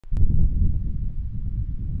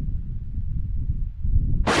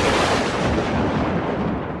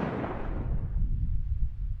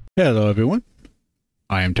Hello everyone,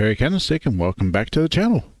 I am Terry Candlestick and welcome back to the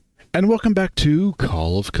channel. And welcome back to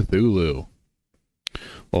Call of Cthulhu.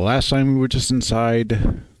 Well, last time we were just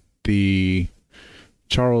inside the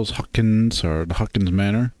Charles Hawkins, or the Hawkins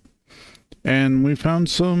Manor, and we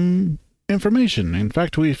found some information. In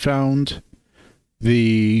fact, we found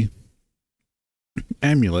the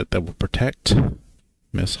amulet that will protect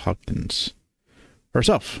Miss Hawkins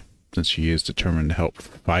herself, since she is determined to help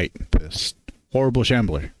fight this horrible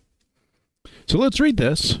Shambler. So let's read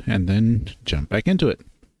this and then jump back into it.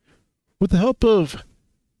 With the help of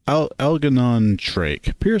Algernon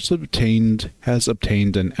Drake, Pierce has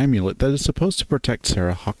obtained an amulet that is supposed to protect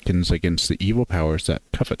Sarah Hawkins against the evil powers that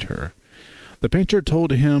covet her. The painter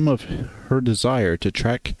told him of her desire to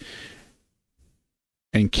track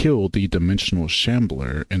and kill the dimensional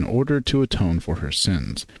Shambler in order to atone for her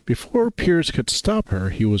sins. Before Pierce could stop her,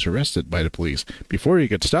 he was arrested by the police. Before he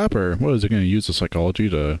could stop her, what, is he going to use the psychology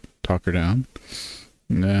to talk her down?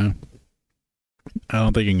 No. I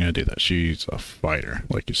don't think he's going to do that. She's a fighter,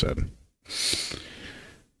 like you said.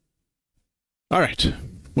 Alright,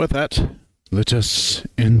 with that, let us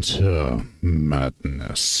enter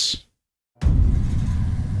madness.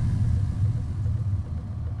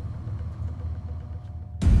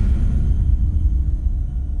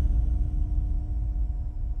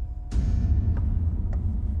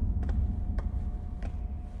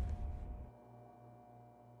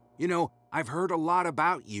 You know, I've heard a lot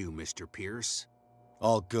about you, Mr. Pierce.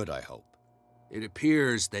 All good, I hope. It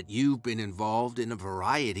appears that you've been involved in a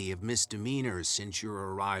variety of misdemeanors since your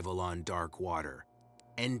arrival on Darkwater.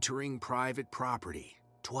 Entering private property,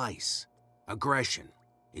 twice. Aggression,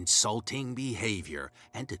 insulting behavior,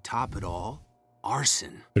 and to top it all,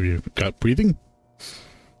 arson. Have you got breathing?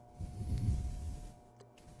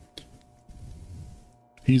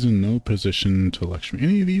 He's in no position to lecture me.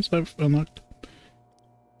 Any of these I've unlocked?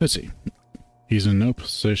 Let's see. He's in no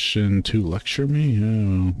position to lecture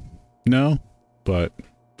me? No, but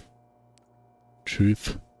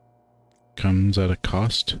truth comes at a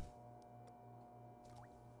cost.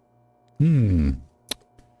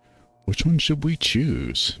 Which one should we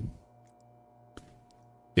choose?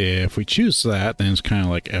 If we choose that, then it's kind of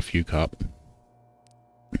like F you, cop.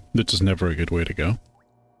 Which is never a good way to go.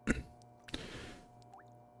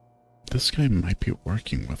 This guy might be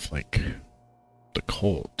working with, like, the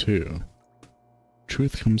cult, too.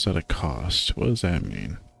 Truth comes at a cost. What does that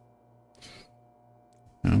mean?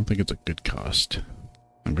 I don't think it's a good cost.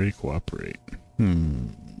 I'm ready to cooperate.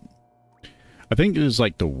 I think it is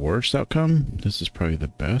like the worst outcome. This is probably the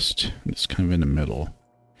best. It's kind of in the middle.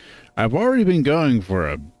 I've already been going for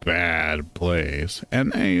a bad place,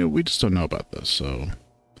 and hey, we just don't know about this, so...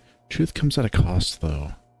 Truth comes at a cost,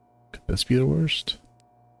 though. Could this be the worst?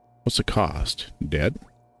 What's the cost? Dead?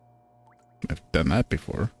 I've done that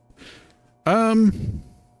before.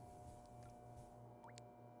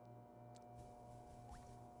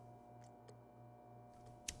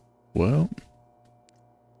 Well,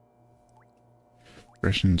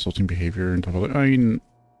 aggression, insulting behavior, and stuff. I mean,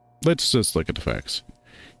 let's just look at the facts.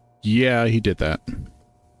 Yeah, he did that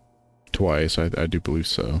twice. I do believe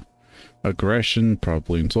so. Aggression,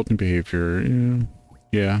 probably insulting behavior.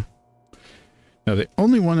 Yeah. Now the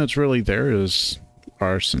only one that's really there is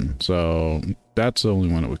arson, so that's the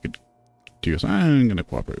only one that we could do. So I'm gonna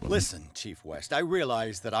cooperate with him. Listen, Chief West, I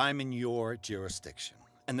realize that I'm in your jurisdiction,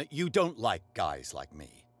 and that you don't like guys like me.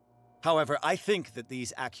 However, I think that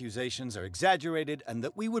these accusations are exaggerated, and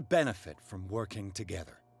that we would benefit from working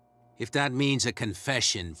together. If that means a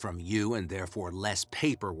confession from you and therefore less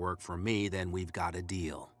paperwork for me, then we've got a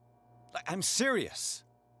deal. I'm serious.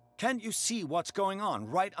 Can't you see what's going on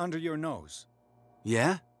right under your nose?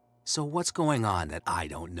 Yeah? So what's going on that I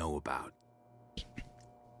don't know about?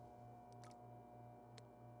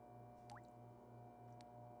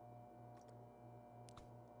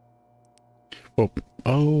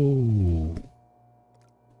 Oh.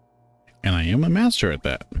 And I am a master at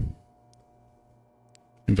that.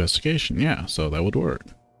 Investigation, yeah, so that would work.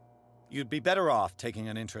 You'd be better off taking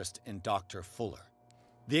an interest in Dr. Fuller.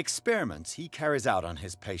 The experiments he carries out on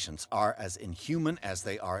his patients are as inhuman as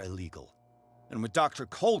they are illegal. And when Dr.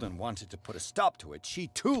 Colden wanted to put a stop to it, she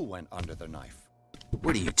too went under the knife.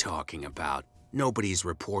 What are you talking about? Nobody's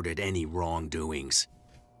reported any wrongdoings.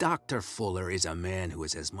 Dr. Fuller is a man who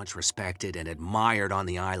is as much respected and admired on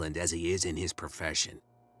the island as he is in his profession.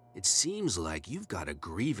 It seems like you've got a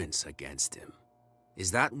grievance against him.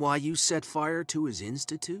 Is that why you set fire to his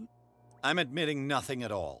institute? I'm admitting nothing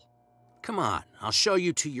at all. Come on, I'll show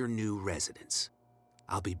you to your new residence.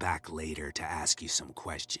 I'll be back later to ask you some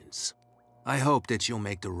questions. I hope that you'll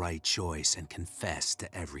make the right choice and confess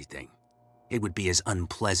to everything. It would be as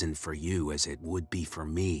unpleasant for you as it would be for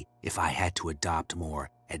me if I had to adopt more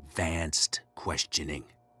advanced questioning.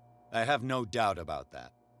 I have no doubt about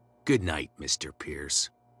that. Good night, Mr. Pierce.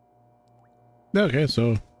 Okay,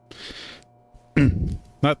 so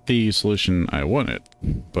not the solution I wanted,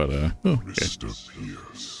 but oh, okay. Mr.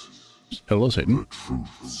 Pierce. Hello, Satan. The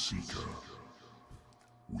Truth Seeker.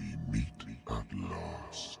 We meet at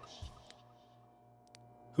last.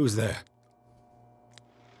 Who's there?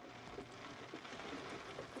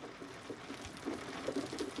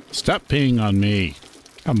 Stop peeing on me.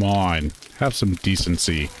 Come on. Have some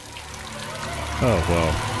decency. Oh,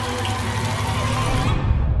 well.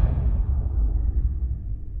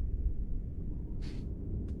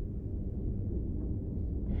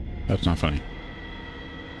 That's not funny.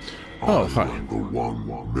 Oh, hi. I am the one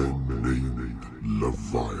men named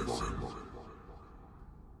Leviathan.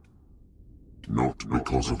 Not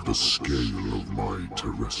because of the scale of my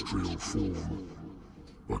terrestrial form,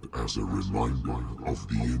 but as a reminder of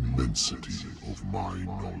the immensity of my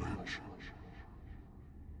knowledge,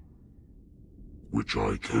 which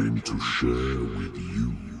I came to share with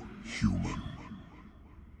you, human.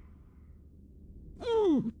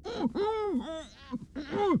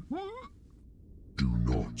 Do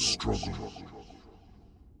not struggle.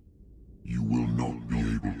 You will not be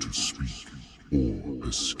able to speak or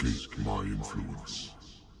escape my influence.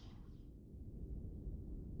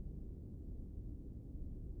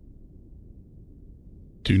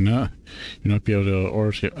 Do not be able to or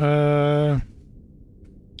escape. I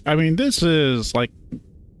mean, this is like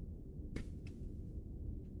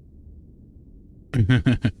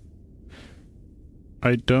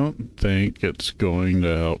I don't think it's going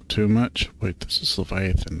to help too much. Wait, this is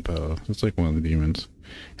Leviathan, though. It's like one of the demons.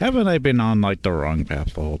 Haven't I been on, like, the wrong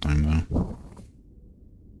path the whole time, though?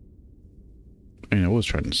 I mean, I was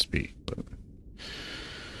trying to speak, but...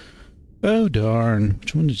 Oh, darn.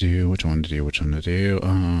 Which one to do? Which one to do? Which one to do?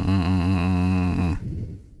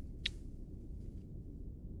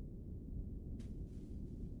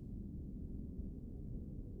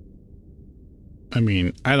 I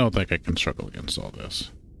mean, I don't think I can struggle against all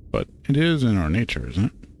this. But it is in our nature,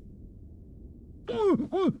 isn't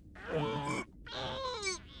it?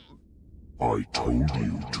 I told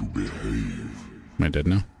you to behave. Am I dead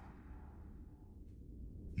now?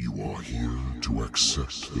 You are here to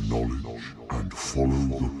accept the knowledge and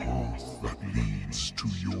follow the path that leads to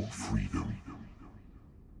your freedom.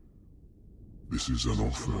 This is an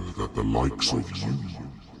offer that the likes of you,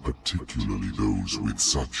 particularly those with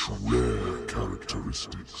such rare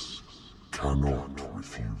characteristics, cannot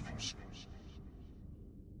refuse.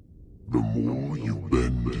 The more you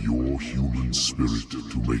bend your human spirit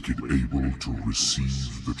to make it able to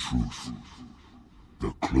receive the truth,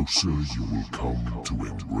 the closer you will come to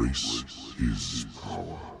embrace his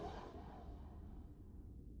power.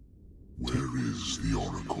 Where is the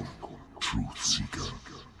Oracle, Truth Seeker?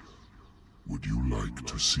 Would you like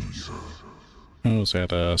to see her? Oh, is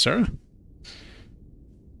that, Sarah?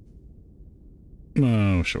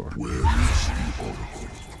 Oh, sure. Where is the Oracle?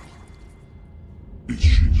 Is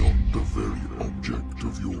she not the very object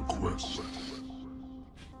of your quest?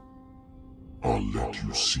 I'll let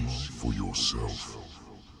you see for yourself.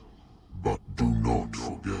 But do not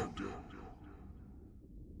forget,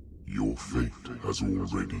 your fate has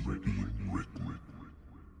already been written.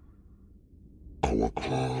 Our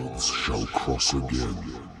paths shall cross again,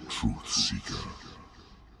 Truth Seeker.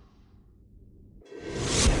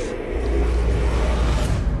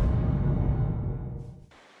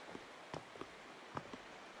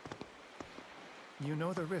 You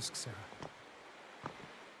know the risk, Sarah.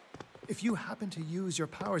 If you happen to use your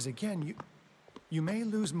powers again, you may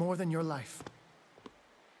lose more than your life.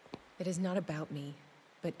 It is not about me,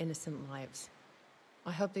 but innocent lives.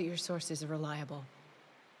 I hope that your sources are reliable.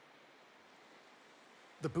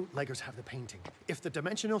 The bootleggers have the painting. If the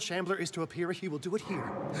dimensional Shambler is to appear, he will do it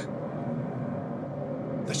here.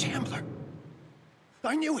 The Shambler!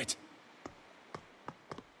 I knew it!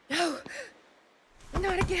 No!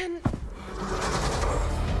 Not again!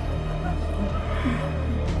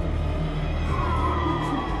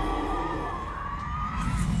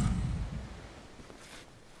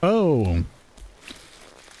 Oh.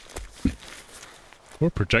 We're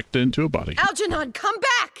projected into a body. Algernon, come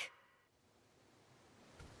back!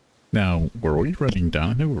 Now, were we running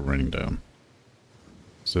down? I think we're running down.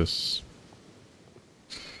 Is this...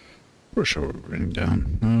 For sure we're running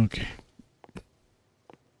down. Okay.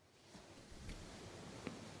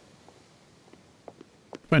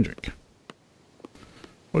 Fine drink.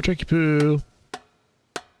 Oh, tricky poo.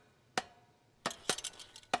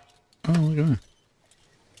 Oh, look at that.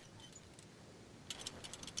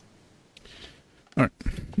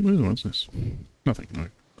 What's this? Nothing. Okay.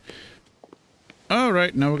 All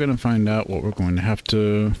right, now we're going to find out what we're going to have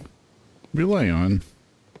to rely on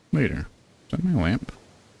later. Is that my lamp?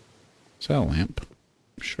 Is that a lamp?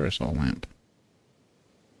 I'm sure I saw a lamp.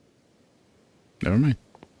 Never mind.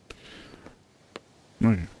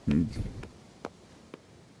 Okay.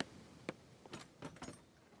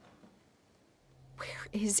 Where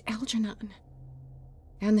is Algernon?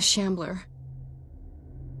 And the Shambler?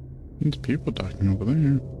 There's people talking over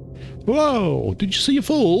there. Whoa! Did you see a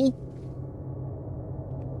fool?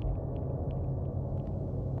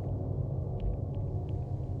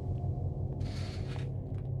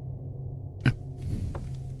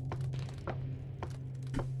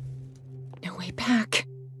 No way back.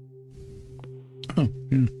 Oh,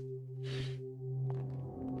 yeah.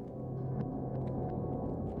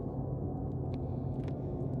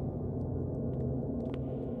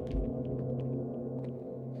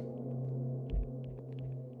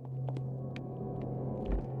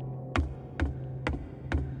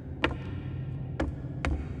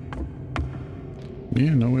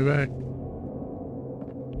 Yeah, no way back.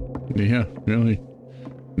 Yeah, really.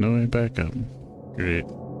 No way back up. Great.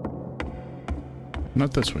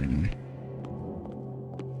 Not this way, anyway.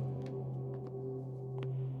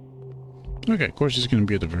 Okay, of course he's going to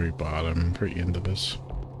be at the very bottom, very end of this.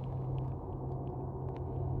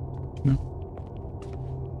 No.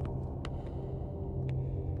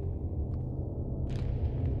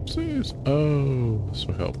 What's this? Oh, this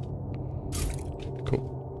will help. Cool.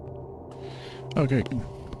 Okay.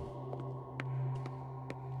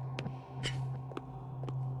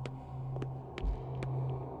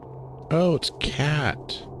 Oh, it's Cat.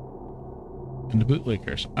 And the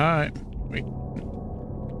bootlickers. Alright. Wait.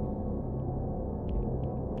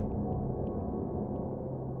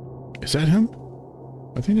 Is that him?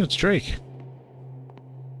 I think that's Drake.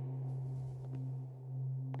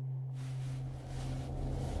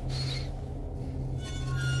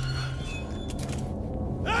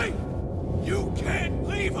 Hey! You can't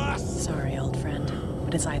leave us! Sorry, old friend,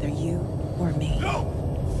 but it's either you or me. No!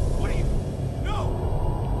 What are you... No!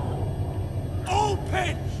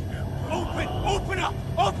 Open! Open! Open up!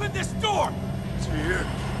 Open this door! It's here.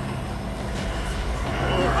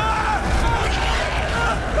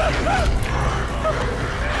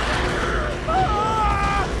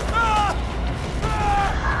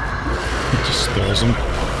 It just stills him.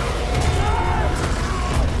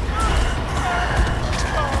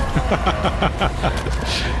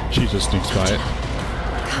 She just sneaks by it.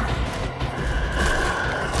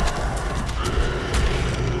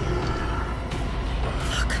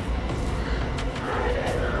 Look.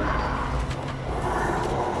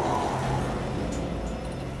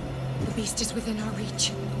 The beast is within our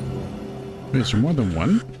reach. Wait, is there more than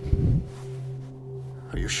one?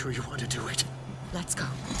 Are you sure you want to do it? Let's go.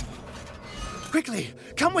 Quickly,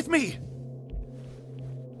 come with me!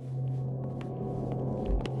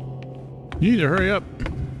 You need to hurry up.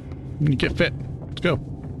 You need to get fit. Let's go.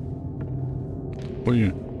 What are you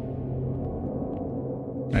doing?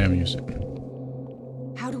 I haven't used it.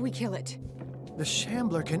 How do we kill it? The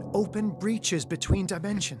Shambler can open breaches between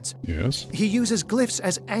dimensions. Yes. He uses glyphs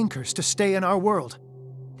as anchors to stay in our world.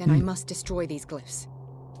 Then I must destroy these glyphs.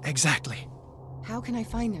 Exactly. How can I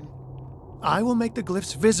find them? I will make the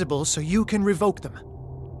glyphs visible so you can revoke them.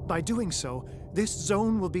 By doing so, this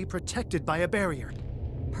zone will be protected by a barrier.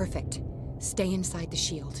 Perfect. Stay inside the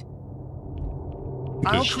shield.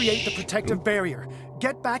 I'll create the protective barrier.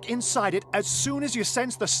 Get back inside it as soon as you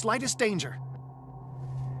sense the slightest danger.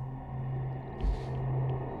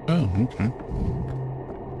 Oh, okay.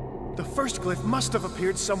 The first glyph must have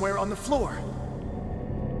appeared somewhere on the floor.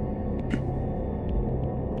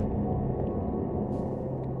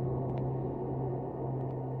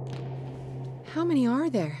 How many are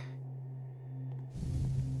there?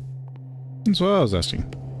 That's what I was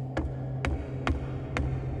asking.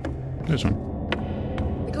 This one.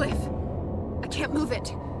 The glyph. I can't move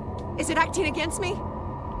it. Is it acting against me?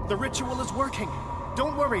 The ritual is working.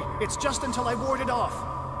 Don't worry, it's just until I ward it off.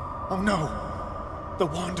 Oh no. The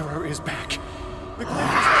Wanderer is back. The glyph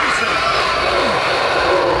is freezing.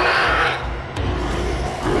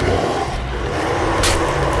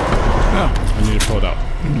 Oh, I need to pull it out.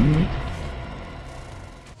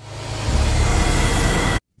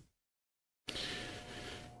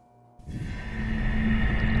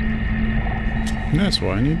 That's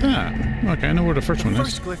why I need that. Okay, I know where the first one is. The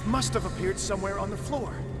first glyph must have appeared somewhere on the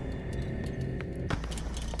floor.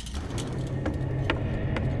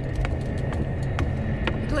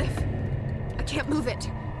 The glyph. I can't move it.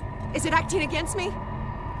 Is it acting against me?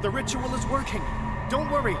 The ritual is working.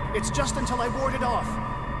 Don't worry, it's just until I ward it off.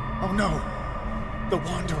 Oh no. The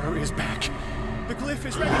Wanderer is back. The glyph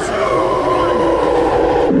is ready, sir.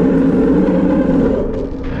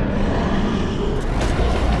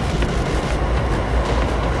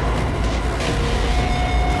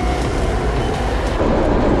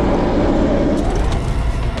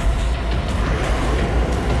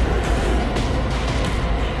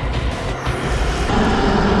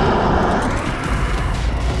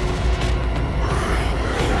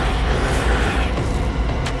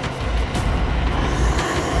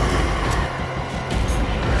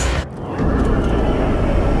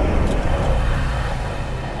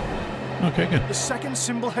 Okay, good. The second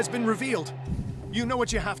symbol has been revealed. You know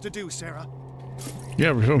what you have to do, Sarah.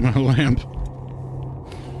 Yeah, refill my lamp.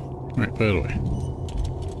 Alright, put it away.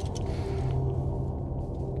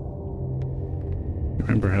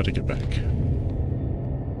 Remember how to get back.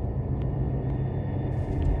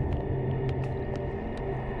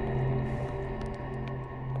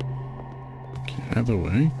 Okay, out of the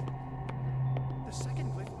way. The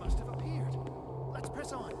second glyph must have appeared. Let's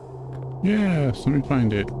press on. Yes, let me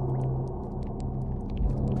find it.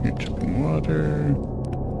 Here, dripping water.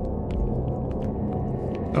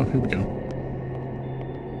 Oh, here we go.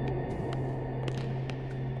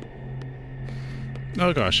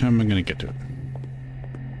 Oh gosh, how am I gonna get to it?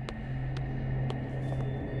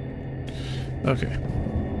 Okay.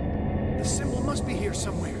 The symbol must be here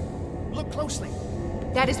somewhere. Look closely.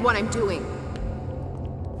 That is what I'm doing.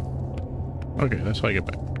 Okay, that's how I get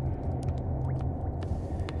back.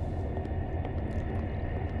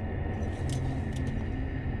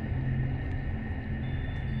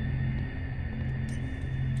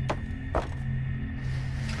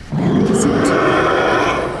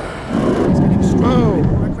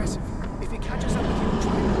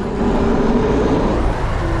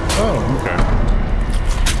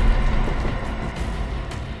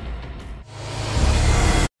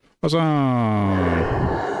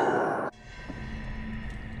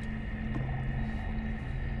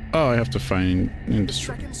 Oh, I have to find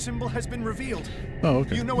industry. The second symbol has been revealed. Oh,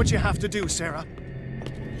 okay. You know what you have to do, Sarah.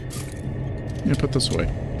 Yeah, put this away.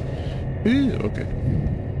 Ooh, okay.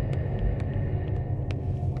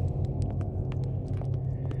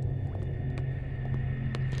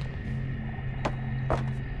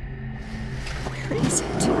 Where is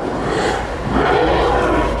it?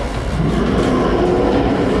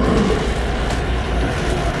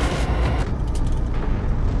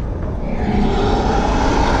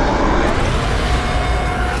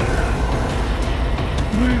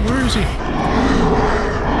 Where is he?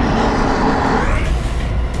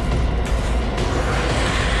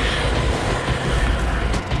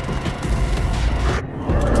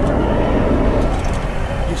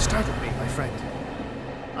 You startled me, my friend.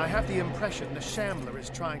 I have the impression the Shambler is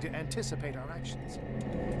trying to anticipate our actions.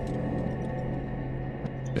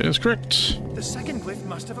 It is correct. The second glyph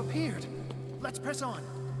must have appeared. Let's press on.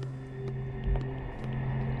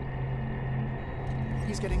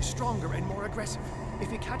 He's getting stronger and more aggressive. If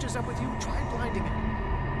he catches up with you, try blinding him.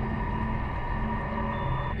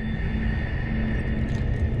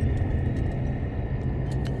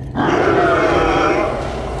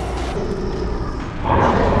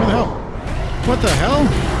 Where the hell? What the hell?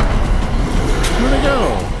 Where'd they go?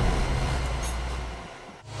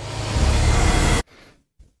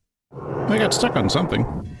 They got stuck on something.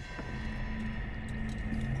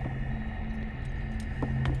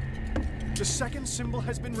 The second symbol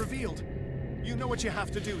has been revealed. You know what you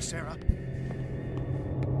have to do, Sarah.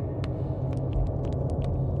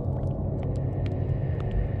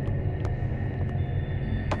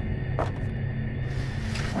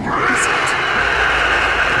 Where is it?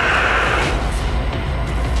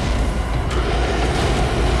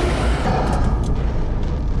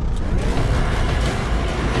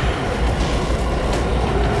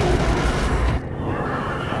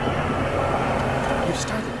 You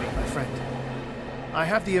startled me, my friend. I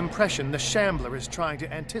have the impression the Shambler is trying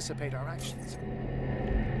to anticipate our actions.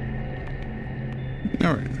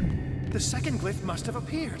 All right. The second glyph must have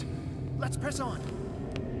appeared. Let's press on.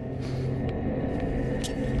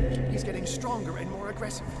 He's getting stronger and more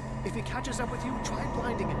aggressive. If he catches up with you, try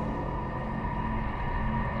blinding him.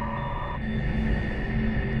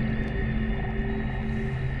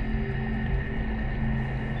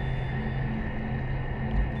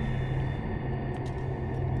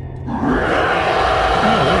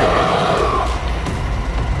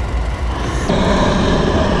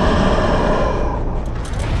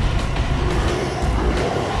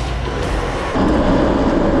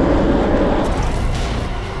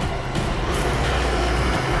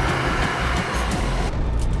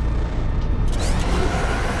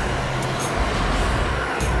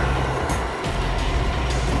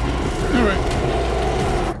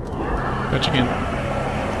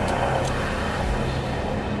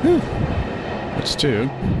 too.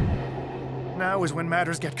 Now is when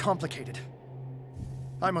matters get complicated.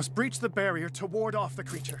 I must breach the barrier to ward off the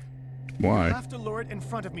creature. Why? You have to lure it in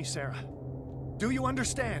front of me, Sarah. Do you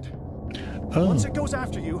understand? Oh. Once it goes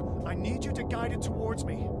after you, I need you to guide it towards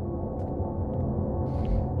me.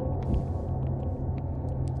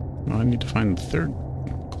 Well, I need to find the third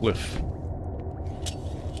glyph.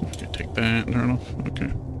 Okay, take that and turn off.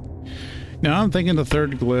 Okay. Now I'm thinking the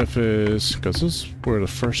third glyph is, because this is where the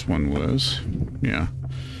first one was. Yeah.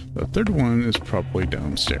 The third one is probably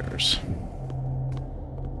downstairs.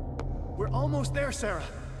 We're almost there, Sarah.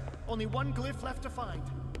 Only one glyph left to find.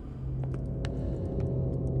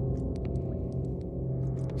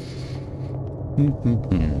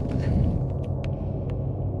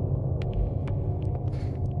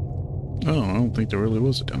 Oh, I don't think there really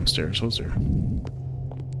was a downstairs, was there?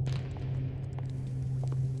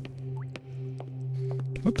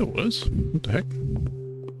 What there was? What the heck?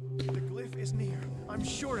 The glyph is near. I'm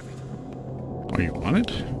sure of it. Are you on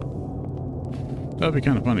it? That'd be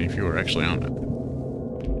kind of funny if you were actually on it.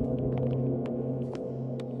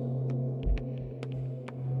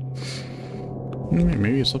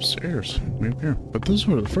 Maybe it's upstairs. Maybe here. But this is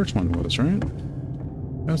where the first one was, right?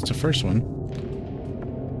 That's the first one.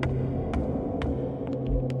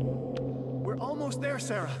 We're almost there,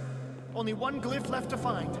 Sarah. Only one glyph left to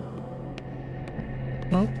find.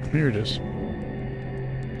 Oh, here it is.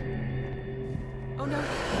 Oh no.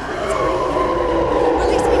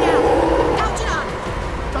 Release me now! Algernon!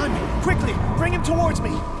 Diamond, quickly! Bring him towards me!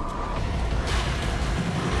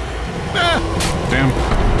 Ah! Damn.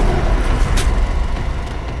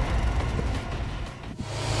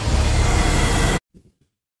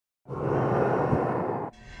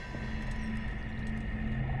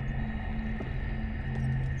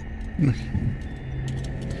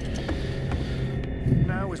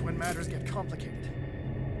 Now is when matters get complicated.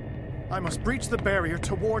 I must breach the barrier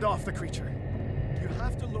to ward off the creature. You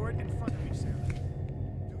have to lure it in front of me, Sarah. Do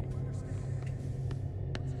you understand?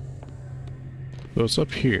 So it's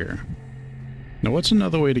up here. Now what's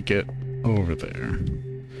another way to get over there?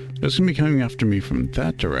 It's gonna be coming after me from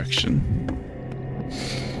that direction.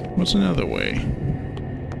 What's another way?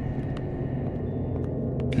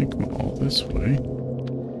 Can't come all this way.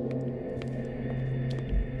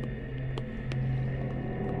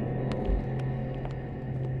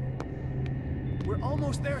 We're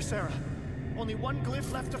almost there, Sarah. Only one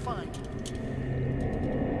glyph left to find.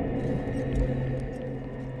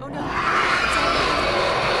 Oh no.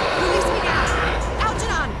 Release me now!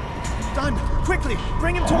 Algernon! Diamond, quickly!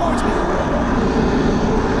 Bring him towards me!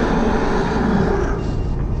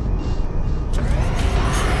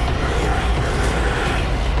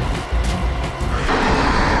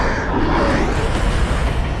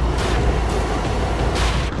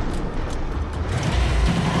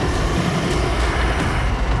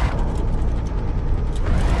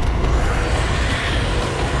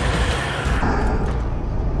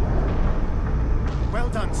 Well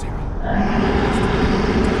done, Sarah.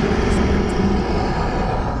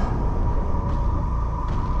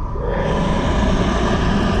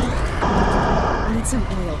 I need some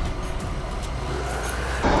oil.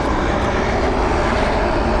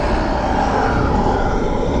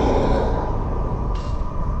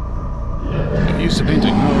 I've used the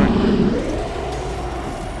painting already.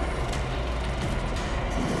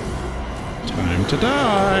 Time to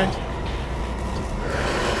die.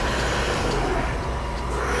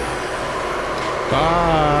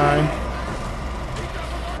 Bye.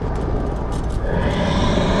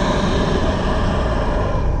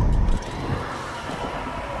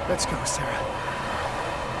 Let's go, Sarah.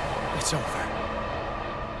 It's over.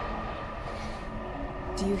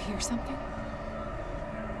 Do you hear something?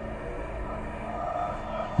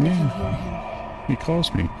 I can Yeah, hear him. he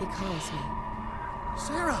calls me. He calls me.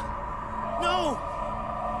 Sarah! No!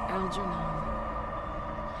 Algernon.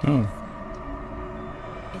 Oh,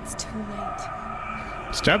 It's too late.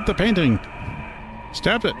 stab the painting.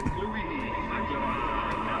 Stab it. You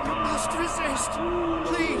must resist!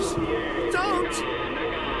 Please! Don't!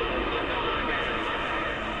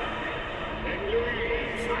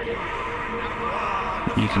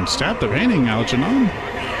 You can stab the painting, Algernon.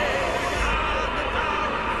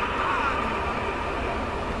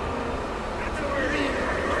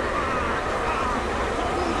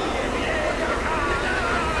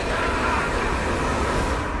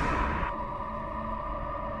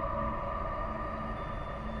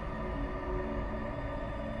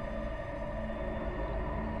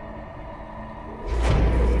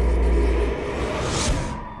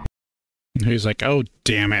 He's like, oh,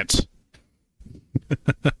 damn it.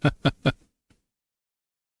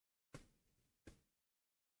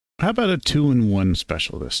 about a 2-in-1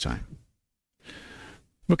 special this time?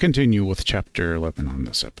 We'll continue with Chapter 11 on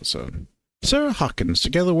this episode. Sarah Hawkins,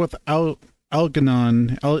 together with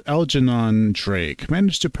Algernon Drake,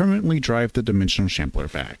 managed to permanently drive the dimensional Shambler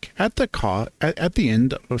back at the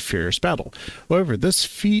end of a fierce battle. However, this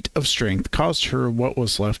feat of strength caused her what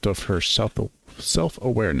was left of her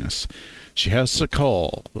self-awareness. She has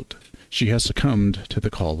succumbed to the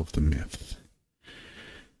call of the myth.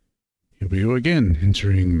 Here we go again,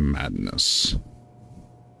 entering madness.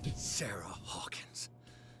 Sarah Hawkins.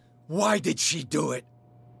 Why did she do it?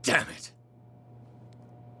 Damn it.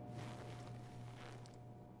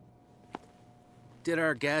 Did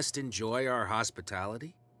our guest enjoy our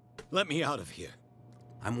hospitality? Let me out of here.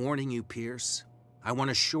 I'm warning you, Pierce. I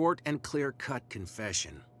want a short and clear-cut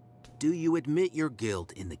confession. Do you admit your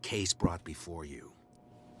guilt in the case brought before you?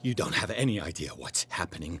 You don't have any idea what's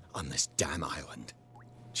happening on this damn island.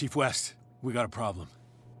 Chief West, we got a problem.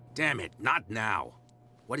 Damn it, not now.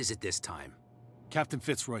 What is it this time? Captain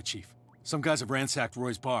Fitzroy, Chief. Some guys have ransacked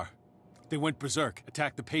Roy's bar. They went berserk,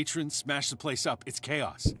 attacked the patrons, smashed the place up. It's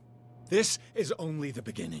chaos. This is only the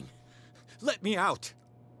beginning. Let me out.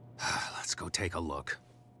 Let's go take a look.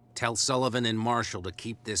 Tell Sullivan and Marshall to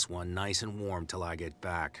keep this one nice and warm till I get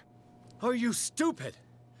back. Are you stupid?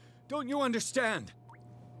 Don't you understand?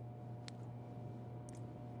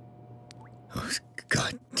 Those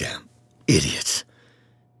goddamn idiots.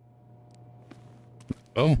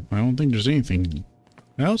 Oh, I don't think there's anything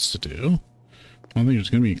else to do. I don't think there's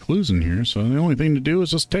going to be clues in here, so the only thing to do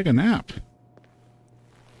is just take a nap.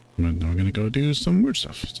 And then we're going to go do some weird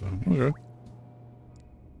stuff, so okay.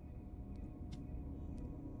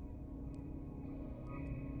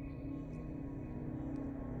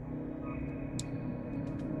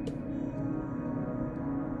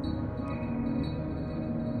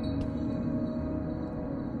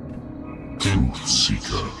 Truth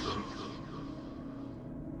Seeker,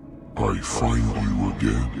 I find you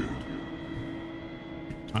again.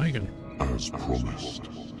 Hi again. As promised,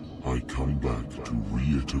 I come back to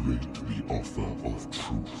reiterate the offer of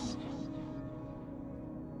truth.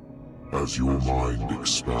 As your mind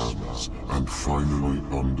expands and finally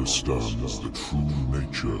understands the true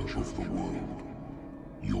nature of the world,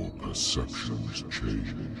 your perceptions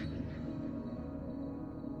change.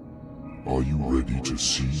 Are you ready to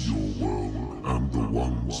see your world and the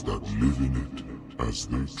ones that live in it as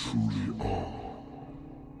they truly are?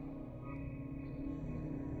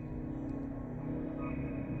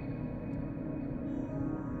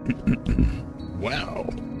 Wow.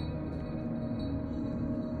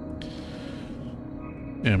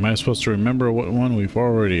 Am I supposed to remember what one we've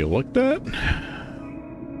already looked at?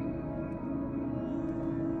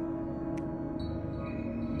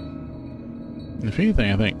 If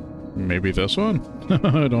anything, I think maybe this one?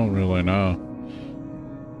 I don't really know.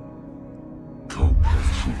 Come,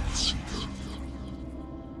 Truth Seeker.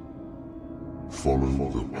 Follow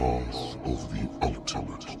the path of the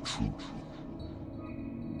ultimate truth.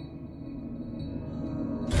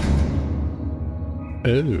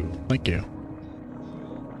 Oh, thank you.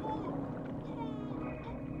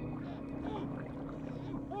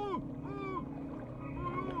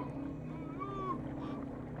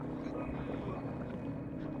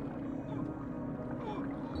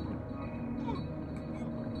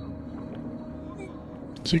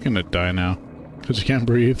 Is he gonna die now? Because he can't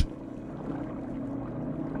breathe?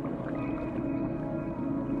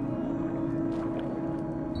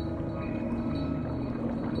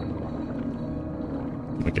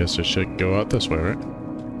 I guess it should go out this way, right?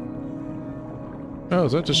 Oh,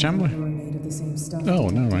 is that the Shambler? We were made of the same stuff. Oh,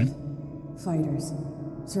 never mind. Fighters.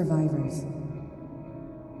 Survivors.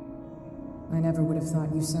 I never would have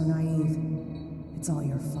thought you so naive. It's all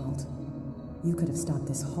your fault. You could have stopped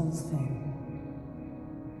this whole thing.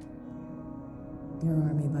 Your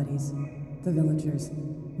army buddies, the villagers,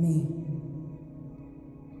 me.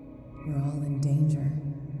 We're all in danger,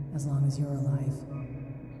 as long as you're alive.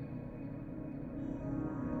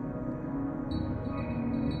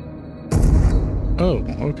 Oh,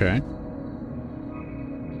 okay.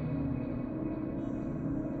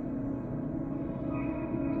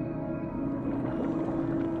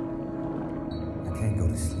 I can't go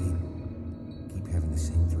to sleep. Keep having the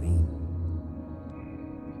same dream.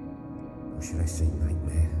 Or should I say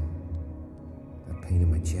nightmare? That pain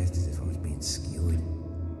in my chest is as if I was being skewered.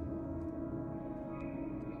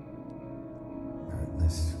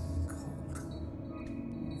 Hurtless, cold,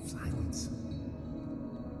 silence.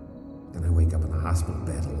 Then I wake up in a hospital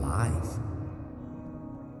bed alive.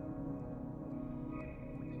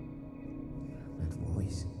 That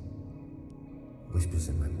voice whispers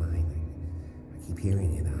in my mind. I I keep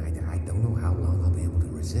hearing it. I don't know how long I'll be able to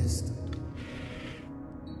resist.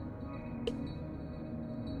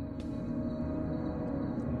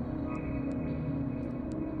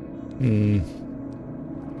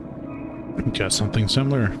 Got something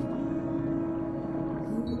similar. Who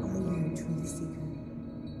are you, truth seeker?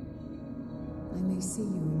 I may see you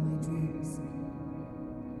in my dreams.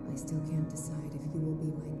 I still can't decide if you will be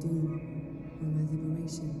my doom or my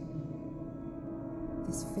liberation.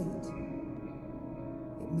 This fate,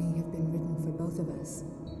 it may have been written for both of us,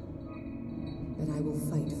 but I will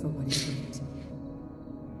fight for what is right.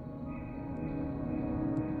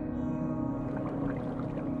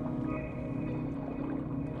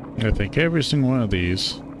 I think every single one of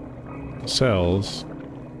these cells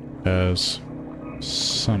has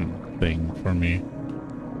something for me.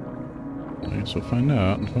 I guess we'll find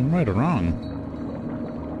out if I'm right or wrong.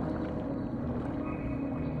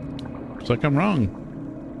 Looks like I'm wrong.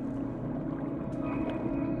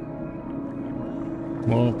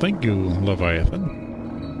 Well, thank you, Leviathan.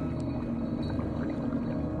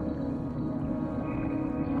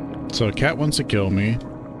 So, Cat wants to kill me.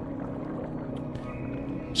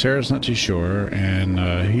 Sarah's not too sure, and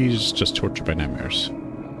he's just tortured by nightmares.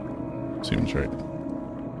 Seems right.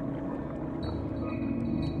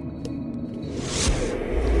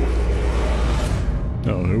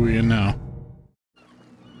 Oh, who are we in now?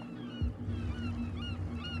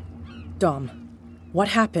 Dom, what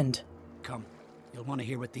happened? Come, you'll want to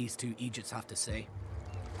hear what these two Egypts have to say.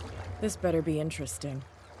 This better be interesting.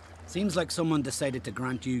 Seems like someone decided to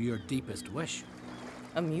grant you your deepest wish.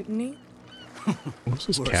 A mutiny? What's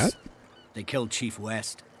this, Cat? They killed Chief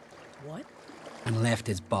West. What? And left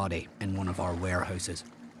his body in one of our warehouses.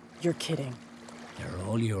 You're kidding. They're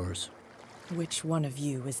all yours. Which one of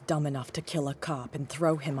you is dumb enough to kill a cop and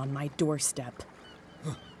throw him on my doorstep?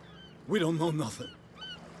 We don't know nothing.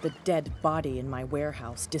 The dead body in my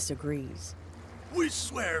warehouse disagrees. We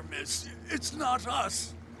swear, miss, it's not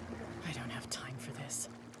us. I don't have time for this.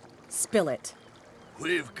 Spill it.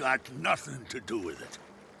 We've got nothing to do with it.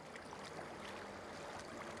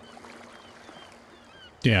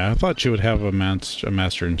 Yeah, I thought she would have a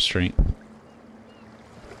master in strength.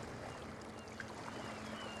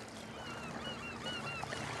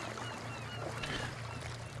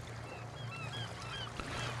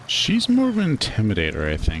 She's more of an intimidator,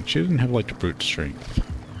 I think. She didn't have, like, brute strength.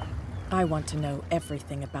 I want to know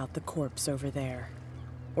everything about the corpse over there,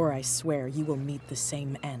 or I swear you will meet the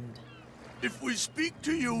same end. If we speak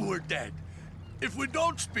to you, we're dead. If we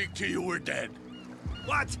don't speak to you, we're dead.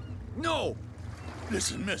 What? No!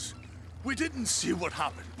 Listen, miss, we didn't see what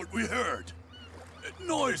happened, but we heard.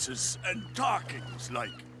 Noises and talkings,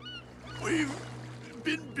 like. We've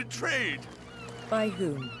been betrayed. By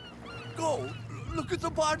whom? Go, look at the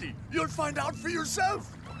body. You'll find out for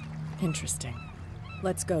yourself. Interesting.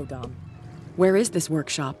 Let's go, Dom. Where is this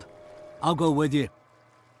workshop? I'll go with you.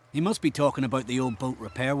 He must be talking about the old boat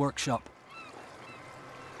repair workshop.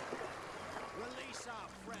 Release our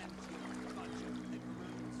friends, you bunch of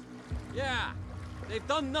ignorants. Yeah, they've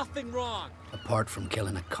done nothing wrong. Apart from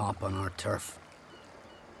killing a cop on our turf.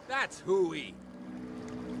 That's hooey.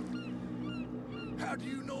 How do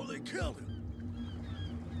you know they killed him?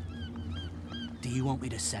 Do you want me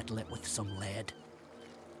to settle it with some lead?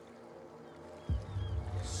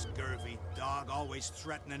 Scurvy dog, always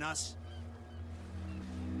threatening us.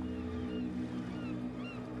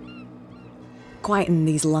 Quieten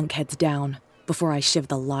these lunkheads down before I shiv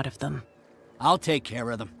the lot of them. I'll take care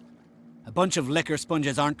of them. A bunch of liquor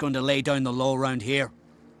sponges aren't going to lay down the law round here.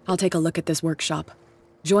 I'll take a look at this workshop.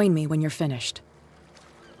 Join me when you're finished.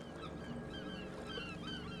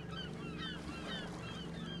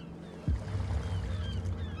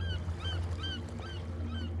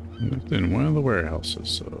 In one of the warehouses,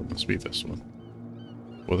 so it must be this one.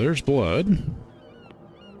 Well, there's blood.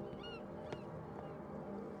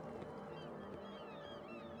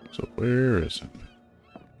 So where is it?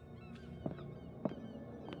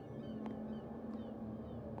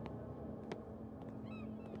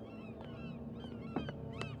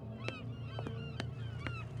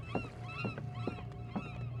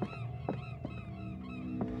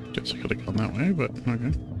 Guess I could have gone that way, but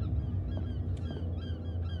okay.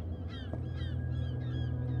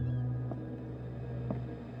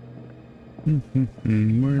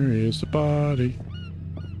 Where is the body?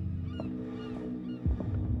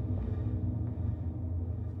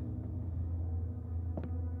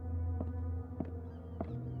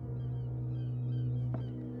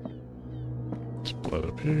 There's blood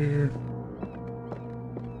up here.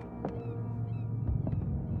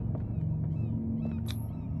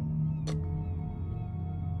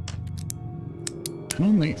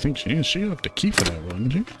 don't think she is. She'll have to key for that one,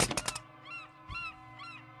 didn't she?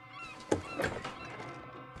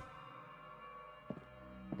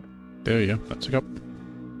 There you go. That's a cup.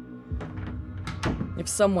 If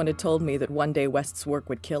someone had told me that one day West's work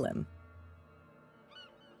would kill him.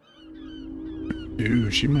 Ooh,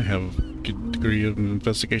 she might have a good degree of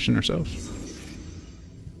investigation herself.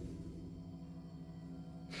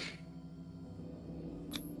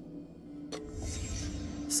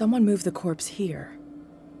 Someone moved the corpse here.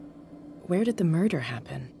 Where did the murder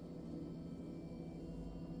happen?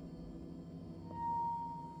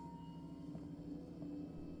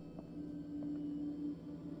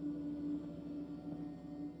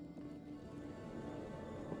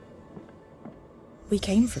 We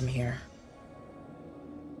came from here.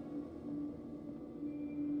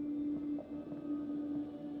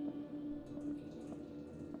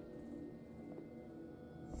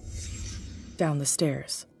 Down the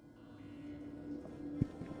stairs.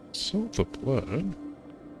 So the blood.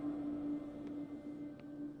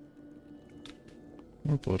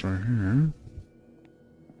 More blood right here.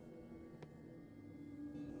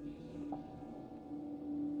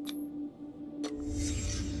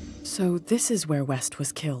 So this is where West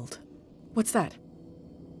was killed. What's that?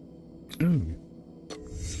 Ooh.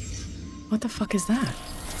 What the fuck is that?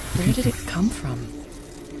 Where did it come from?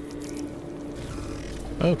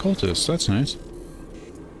 Oh, cultists. That's nice.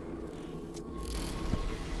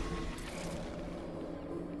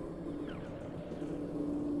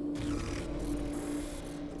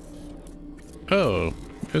 Oh,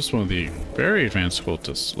 it's one of the very advanced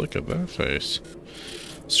cultists. Look at that face.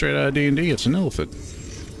 Straight out of D&D, it's an elephant.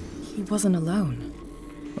 He wasn't alone.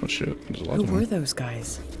 Oh shit, there's a lot Who of them. were those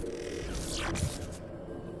guys?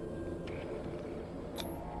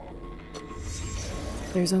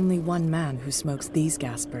 There's only one man who smokes these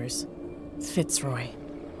gaspers. Fitzroy.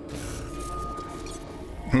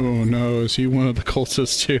 Oh no, is he one of the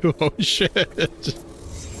cultists too? Oh shit.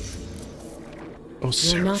 Oh,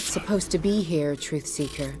 You're not supposed to be here, Truth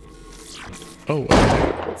Seeker. Oh,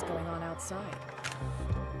 What's going on outside?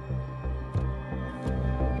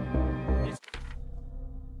 This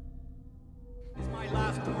is my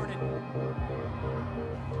last warning.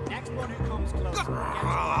 Next one who comes close.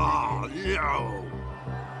 No!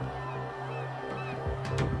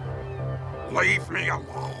 Leave me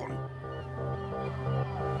alone!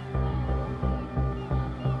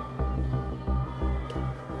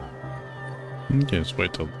 okay, let's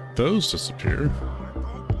wait till those disappear. I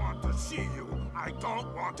don't want to see you. I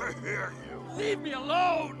don't want to hear you. Leave me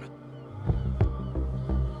alone!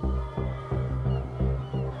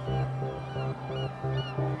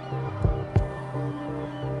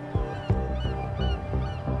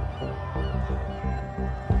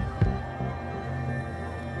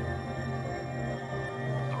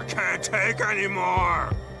 I can't take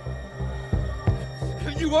anymore.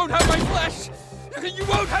 You won't have my flesh! You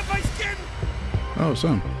won't have my skin! Oh,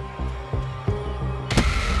 son.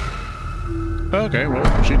 Okay,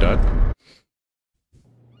 well, she died.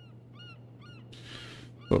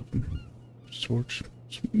 Oh, torch.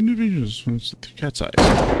 Individuals. It's the cat's eyes.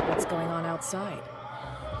 What's going on outside?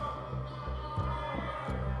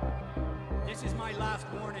 This is my last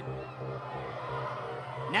warning.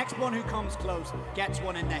 Next one who comes close gets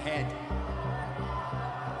one in the head.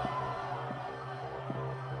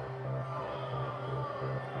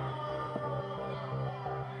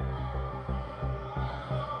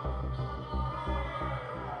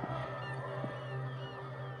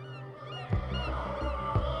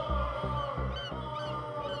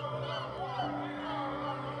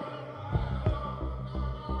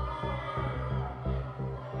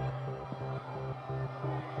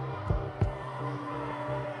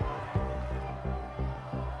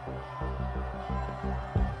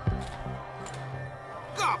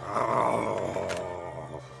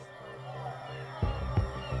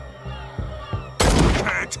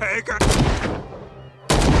 Can't take it.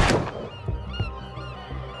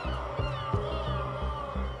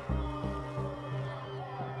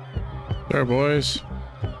 There, boys.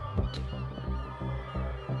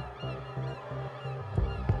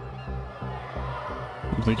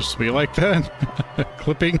 I think it used to be like that.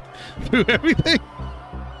 Clipping through everything.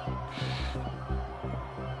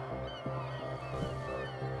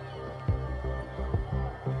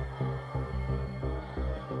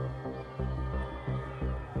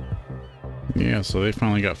 Yeah, so they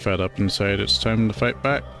finally got fed up and decided it's time to fight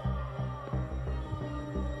back.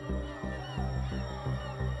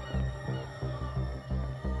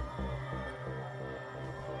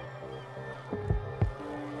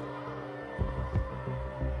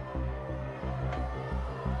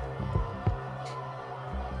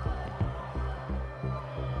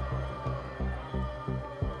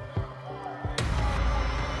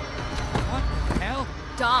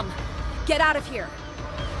 Dom, get out of here.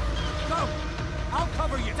 Go! I'll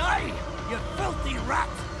cover you! Die, you filthy rat!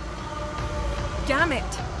 Damn it!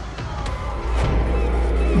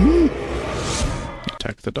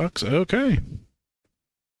 Attack the ducks. Okay.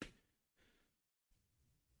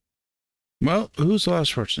 Well, who's the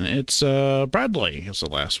last person? It's Bradley is the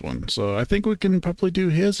last one. So I think we can probably do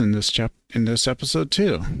his in this episode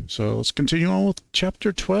too. So let's continue on with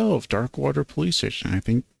chapter 12, Darkwater Police Station. I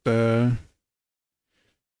think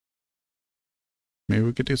maybe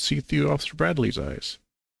we get to see through Officer Bradley's eyes.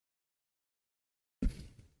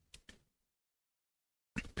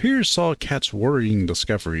 Pierce saw Kat's worrying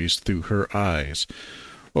discoveries through her eyes.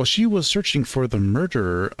 While she was searching for the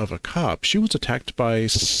murderer of a cop, she was attacked by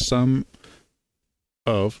some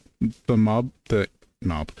of the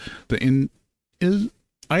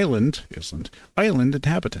island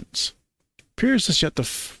inhabitants. Pierce is yet to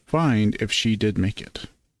find if she did make it.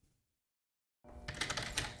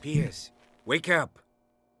 Pierce, wake up.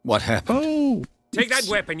 What happened? Oh! Take that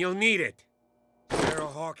weapon, you'll need it. Sarah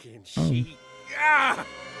Hawkins, she... Ah!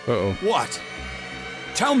 Uh-oh. What?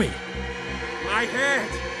 Tell me. My head.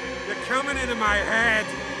 You're coming into my head.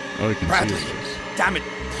 Oh, you can Bradley, see his face. damn it,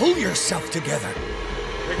 pull yourself together.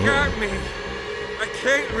 You got me. I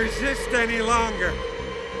can't resist any longer.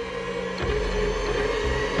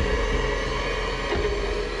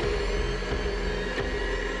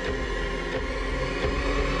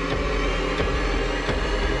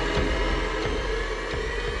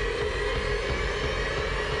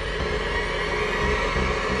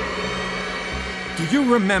 Do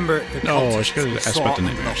you remember the No, I cultists should we have asked saw about the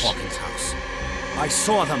under the nightmares. Hawkins house? I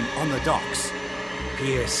saw them on the docks.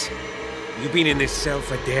 Pierce, you've been in this cell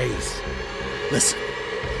for days. Listen,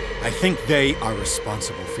 I think they are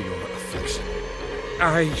responsible for your affliction.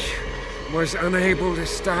 I was unable to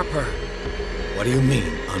stop her. What do you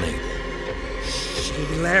mean, unable? She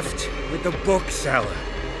left with the bookseller.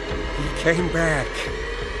 He came back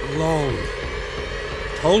alone.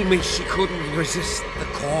 Told me she couldn't resist the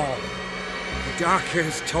call. The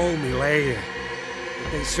doctors told me later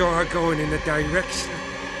that they saw her going in the direction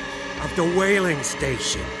of the whaling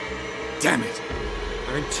station. Damn it!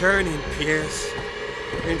 I'm turning, Pierce,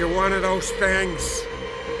 into one of those things.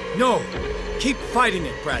 No! Keep fighting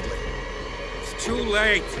it, Bradley. It's too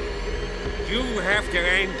late. You have to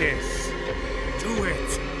end this. Do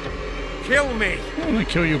it. Kill me. I want to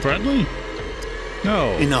kill you, Bradley.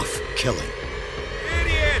 No. Enough killing.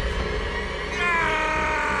 Idiot!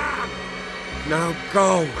 Ah! Now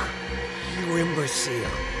go, you imbecile.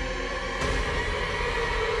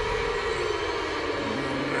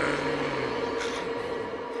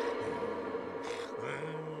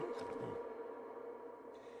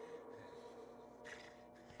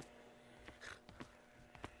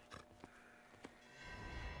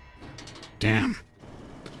 Damn.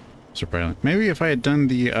 Surprising. Maybe if I had done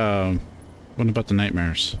the one about the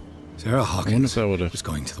nightmares. Sarah I wonder if Hawkins that would have was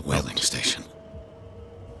going to the whaling station.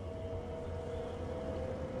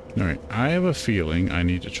 Alright, I have a feeling I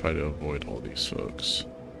need to try to avoid all these folks.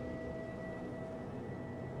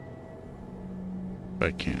 If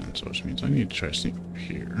I can, so which means I need to try to sneak up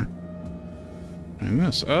here. And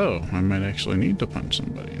this. Oh, I might actually need to punch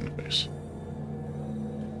somebody in the face.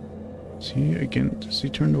 Is he again? Is he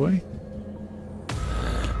turned away?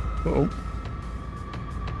 Uh-oh.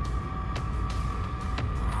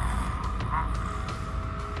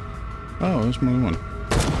 Oh, there's more than one.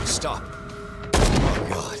 Stop. Oh,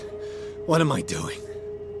 God. What am I doing?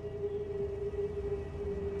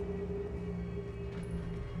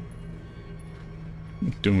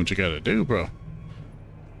 Doing what you gotta do, bro.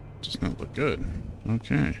 Does not look good.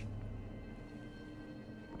 Okay.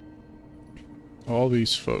 All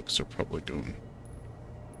these folks are probably doing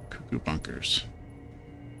cuckoo bunkers.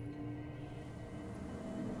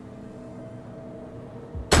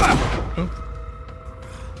 Oh.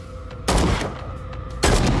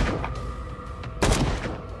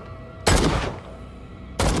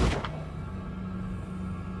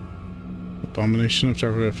 Abomination of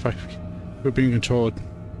Darkwater 5. We're being controlled.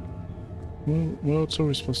 Well, what else are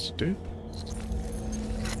we supposed to do?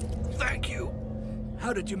 Thank you.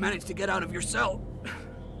 How did you manage to get out of your cell?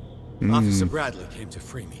 Officer Bradley came to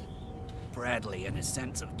free me. Bradley and his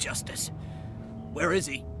sense of justice. Where is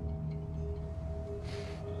he?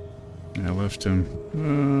 I left him.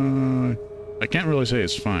 I can't really say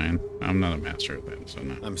it's fine. I'm not a master at that, so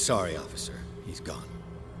no. I'm sorry, officer. He's gone.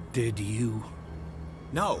 Did you?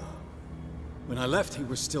 No. When I left, he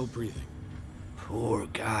was still breathing. Poor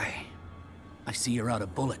guy. I see you're out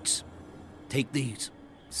of bullets. Take these.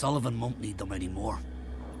 Sullivan won't need them anymore.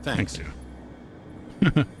 Thanks.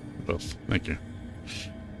 Thank you. Both. Thank you.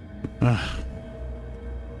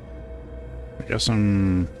 I guess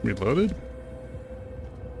I'm reloaded.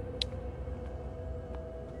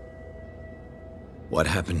 What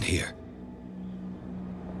happened here?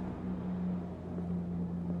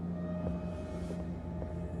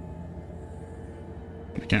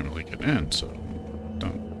 I can't really get in, so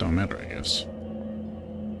don't matter, I guess.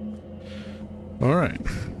 All right.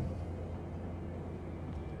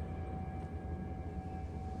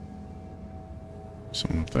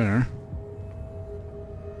 Someone up there.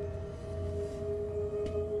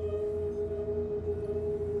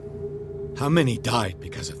 How many died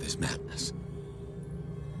because of this madness?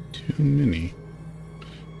 Too many.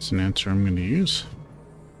 It's an answer I'm going to use.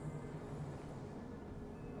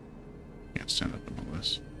 Can't stand up in all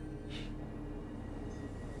this.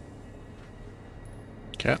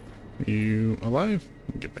 Cat, you alive?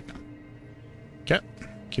 Get back down. Cat,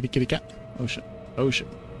 kitty, kitty, cat. Oh shit. Oh shit.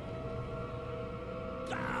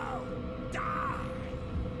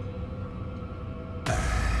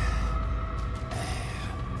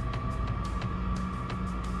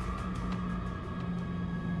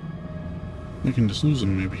 We can just lose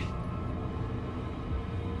him, maybe.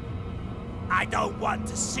 I don't want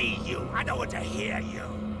to see you. I don't want to hear you.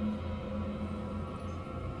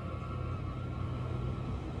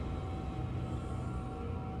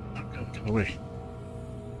 Oh, go away.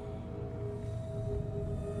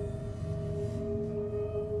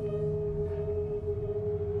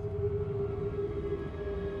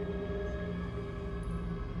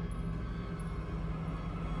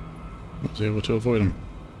 I was able to avoid him.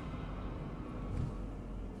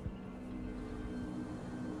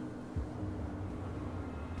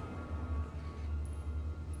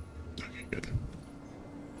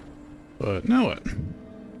 But now what?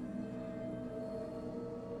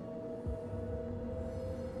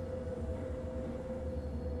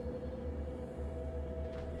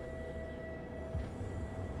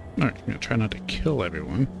 Alright, I'm gonna try not to kill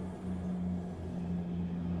everyone.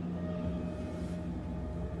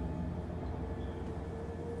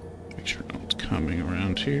 Make sure no one's coming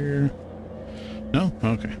around here. No?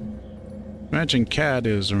 Okay. Imagine Cat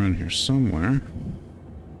is around here somewhere.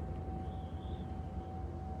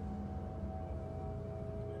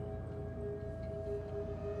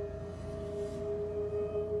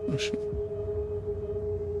 Oh shit.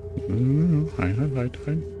 No. Hide. Try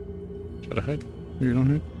to hide. You don't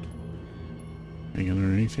hide. Hang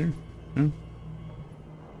underneath here. No.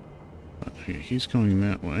 Okay, he's going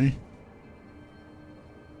that way.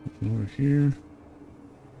 Over here.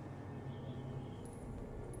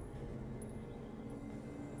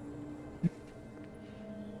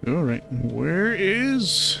 Alright, where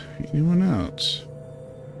is anyone else?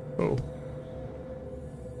 Oh.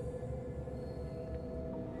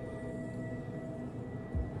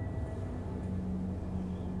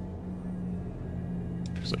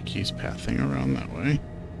 Looks like he's pathing around that way.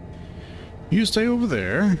 You stay over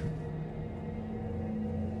there.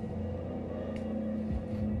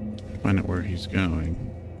 Find out where he's going.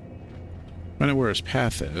 Find out where his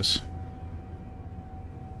path is.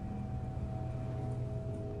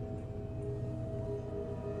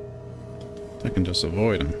 I can just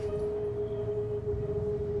avoid him.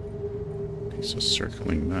 He's just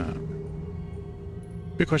circling that.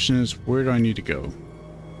 The question is, where do I need to go?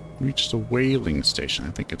 Reach the whaling station.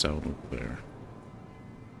 I think it's out over there.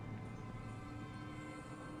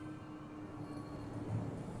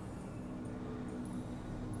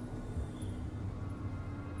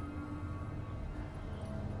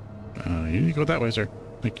 You need to go that way, sir.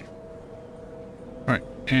 Thank you. Alright,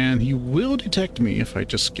 and he will detect me if I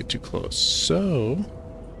just get too close, so...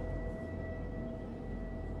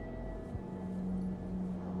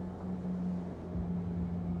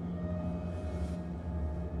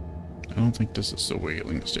 I don't think this is the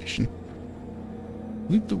whaling station. I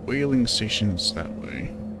believe the whaling station is that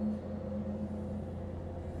way.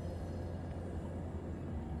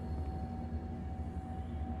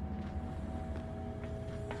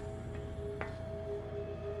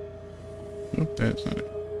 Nope, that's not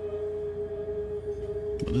it.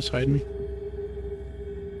 Will this hide me?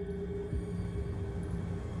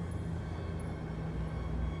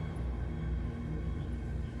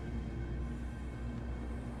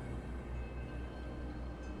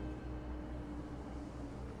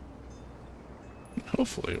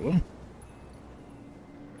 Hopefully it will.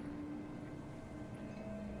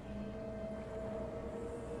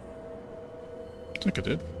 I think it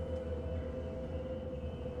did.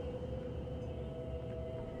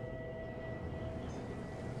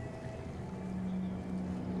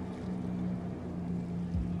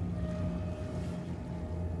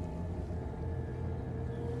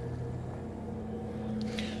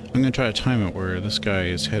 I'm going to try to time it where this guy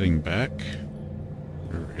is heading back.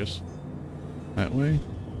 curious. That way?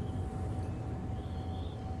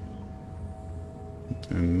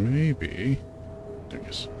 And maybe... There it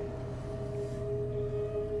is.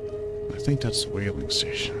 I think that's the whaling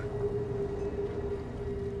station.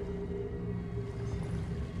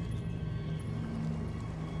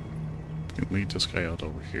 Can lead this guy out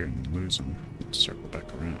over here and lose him and circle back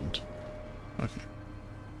around. Okay.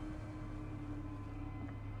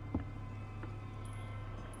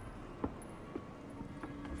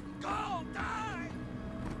 Go, die!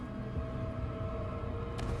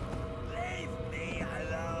 Leave me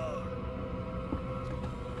alone!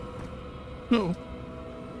 No.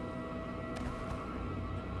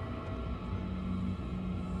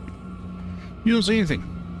 You don't see anything.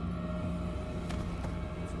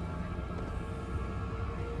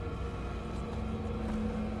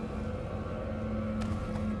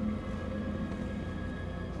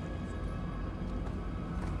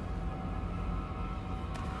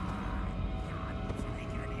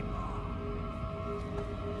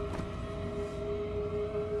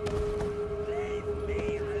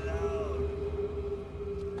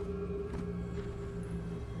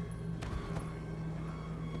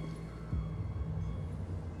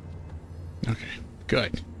 Okay,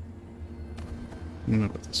 good. I'm gonna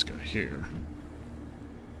put this guy here.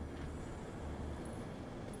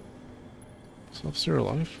 Is officer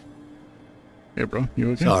alive? Hey, bro,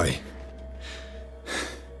 you okay? Sorry.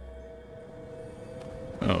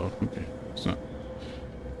 Oh, okay. It's not.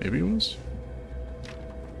 Maybe it was?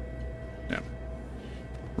 Yeah.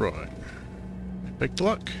 Right. Picked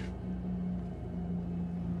luck.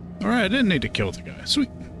 Alright, I didn't need to kill the guy. Sweet.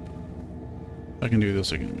 I can do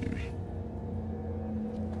this again, maybe.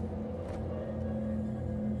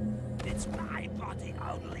 It's my body.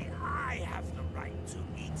 Only I have the right to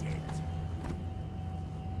eat it.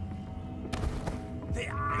 The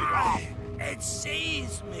eye! It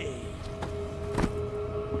sees me!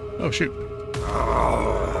 Oh, shoot.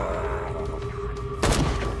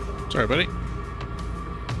 Sorry, buddy.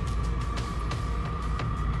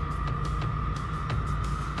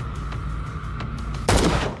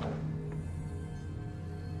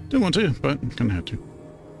 Didn't want to, but kind of had to.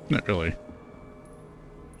 Not really.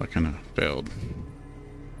 I kind of failed.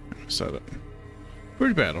 Set it.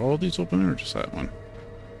 Pretty bad. All these open or just that one?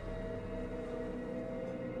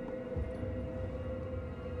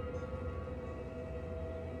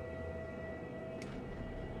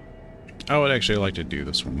 I would actually like to do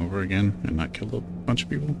this one over again and not kill a bunch of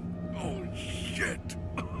people. Oh, shit.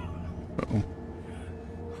 Uh-oh.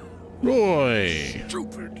 Roy!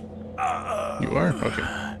 Stupid. You are?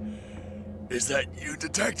 Okay. Is that you,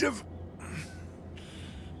 Detective?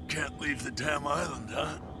 Can't leave the damn island,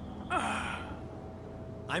 huh?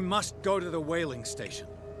 I must go to the whaling station.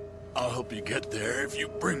 I'll help you get there if you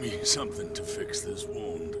bring me something to fix this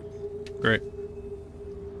wound. Great.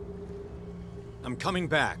 I'm coming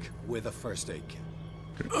back with a first aid kit.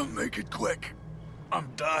 Make it quick. I'm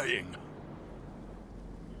dying.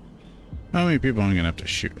 How many people am I gonna have to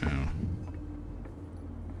shoot now?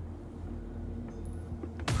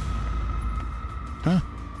 Huh?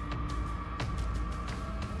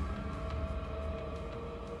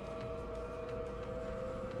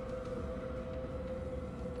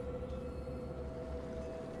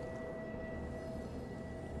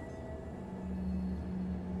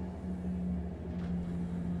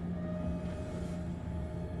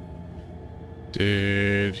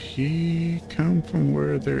 Did he come from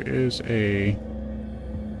where there is a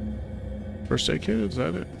first aid kit? Is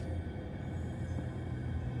that it?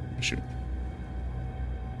 Shoot.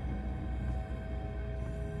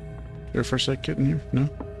 Is there a first aid kit in here? No?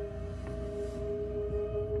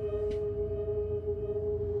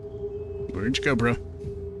 Where'd you go, bro?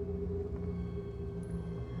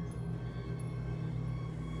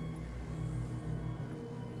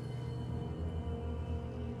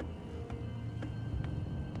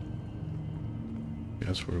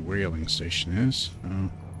 That's where whaling station is.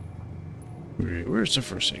 Where's the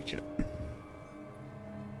first aid kit?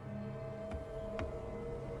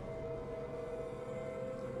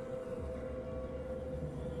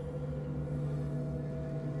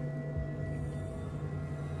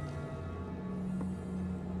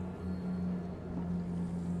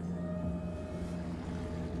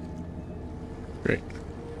 Great.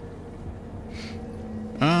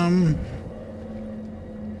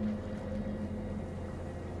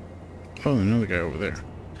 Oh, another guy over there.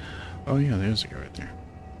 Oh yeah, there's a guy right there.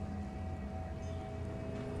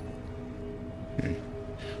 Okay.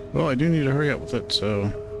 Well, I do need to hurry up with it,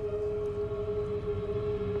 so...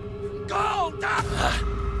 Go!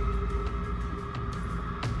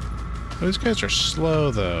 Oh, these guys are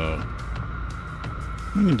slow, though.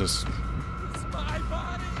 I can just... It's my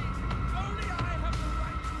body! Only I have the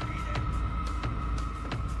right to eat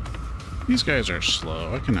it! These guys are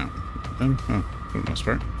slow. I can out them. Oh, for the most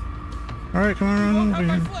part. Alright, come on, run over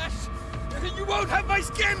here. You won't have my flesh! You won't have my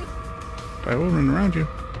skin! I will run around you.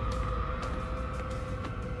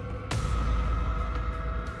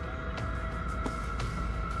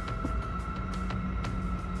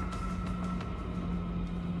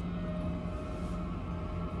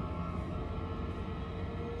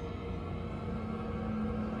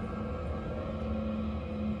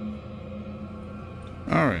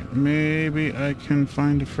 Alright, maybe I can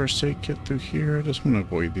find a first aid kit through here. I just want to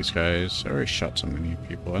avoid these guys. I already shot so many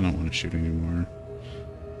people. I don't want to shoot anymore.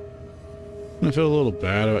 I feel a little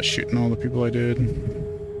bad about shooting all the people I did. I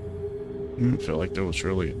didn't feel like there was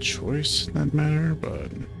really a choice in that matter,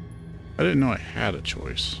 but I didn't know I had a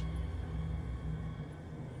choice.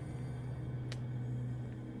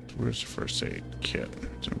 So where's the first aid kit?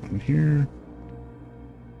 Is there one here?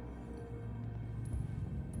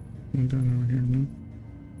 One down over here, no?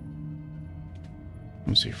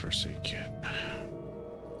 Let's see, first aid kit.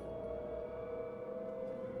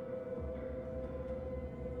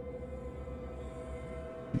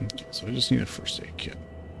 Okay, so I just need a first aid kit.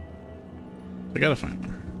 I gotta find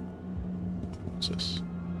one. What's this?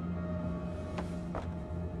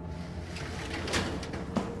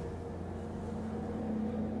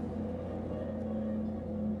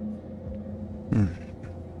 Alright.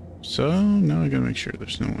 So now I gotta make sure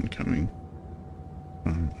there's no one coming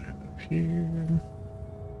from up here.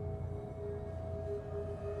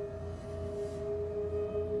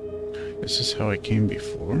 This is how I came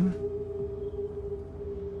before?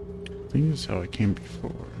 I think this is how I came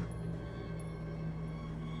before.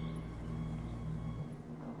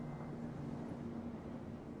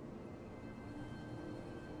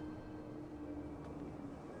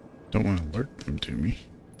 Don't want to alert them to me.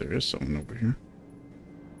 There is someone over here.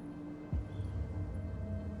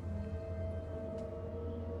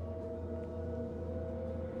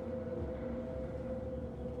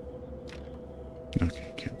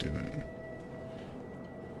 Okay, can't do that.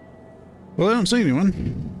 Well, I don't see anyone.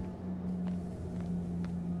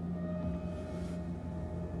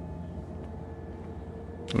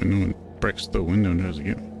 So no one breaks the window and does it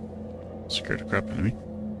again. Scared the crap out of me.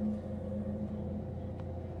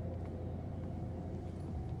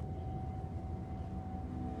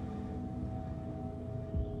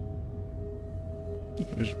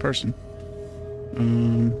 There's a person.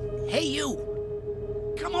 Hey,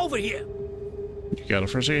 you! Come over here! You got a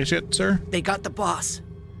first aid kit, sir? They got the boss.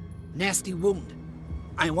 Nasty wound.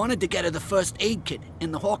 I wanted to get her the first aid kit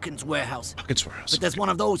in the Hawkins warehouse. Hawkins warehouse. But there's one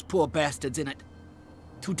of those poor bastards in it.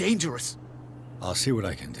 Too dangerous. I'll see what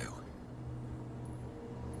I can do.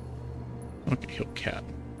 Okay, he'll cat.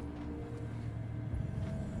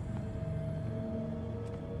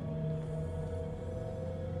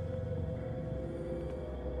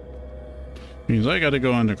 Means I gotta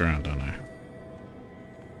go underground, don't I?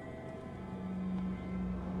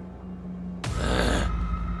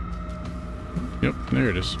 Yep, there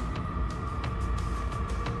it is.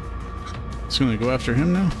 It's gonna go after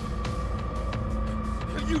him now?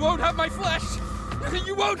 You won't have my flesh!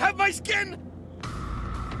 You won't have my skin!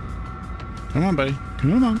 Come on, buddy.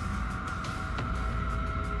 Come on.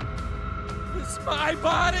 It's my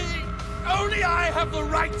body! Only I have the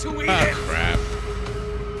right to eat it! Crap.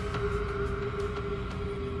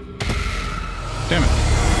 Damn it.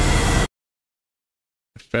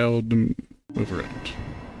 I failed to move around.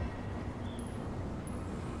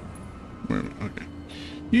 Where am I? Okay.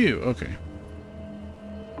 You, okay.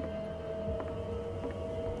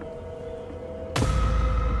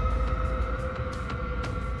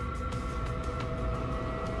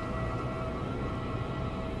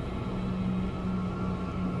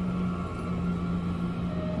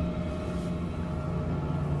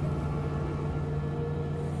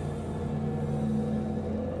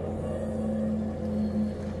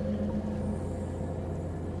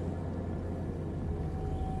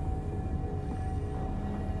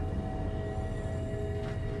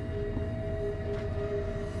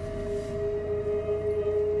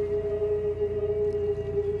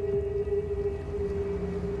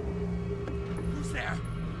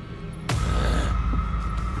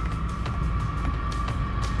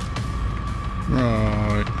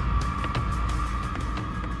 Right.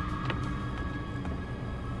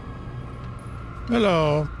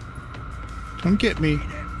 Hello. Come get me.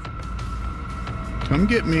 Come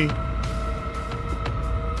get me.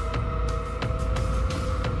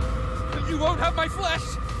 You won't have my flesh!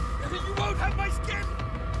 You won't have my skin!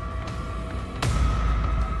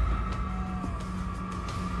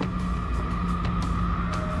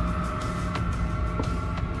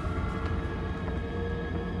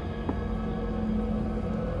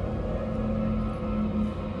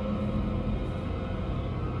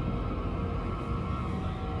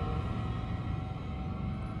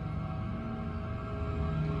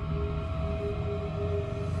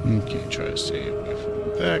 Okay, try to stay away from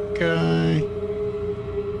that guy.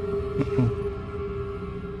 Uh-oh.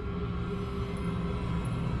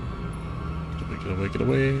 Get away, get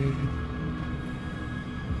away.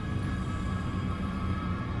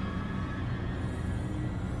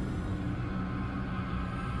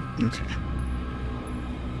 Okay.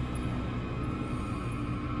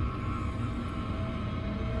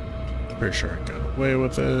 Pretty sure I got away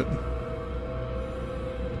with it.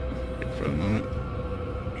 Wait for the moment.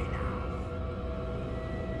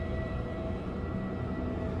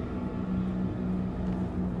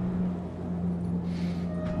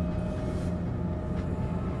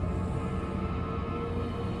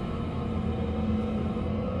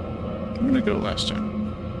 I'm gonna go last time.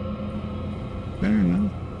 There, no.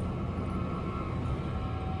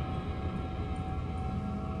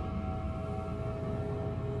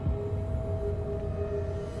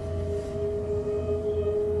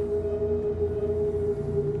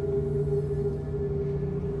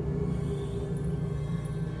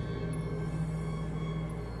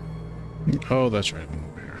 Oh, that's right. I'm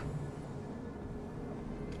over here.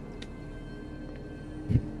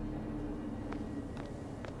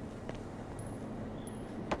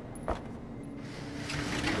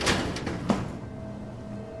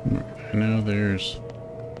 Okay, now there's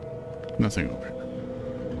nothing over here.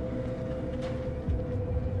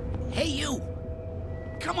 Hey, you!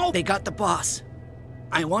 Come on! They got the boss.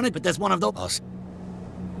 I wanted, but there's one of those.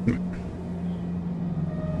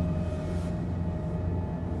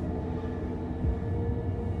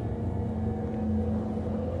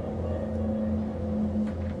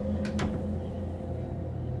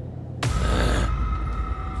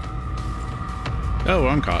 Oh,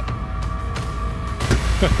 I'm caught.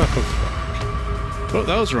 Oh,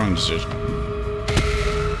 that was the wrong decision.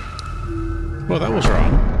 Well, that was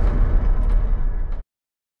wrong.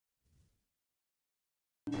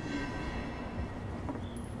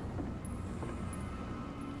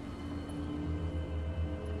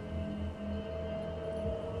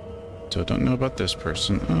 So I don't know about this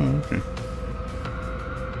person. Oh, okay.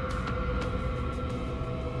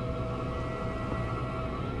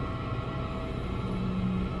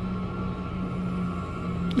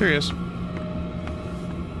 There he is.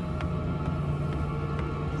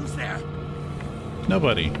 Who's there?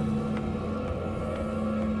 Nobody.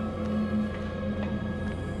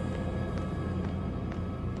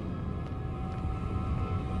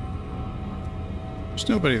 There's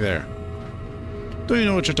nobody there. Don't you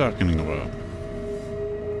know what you're talking about? I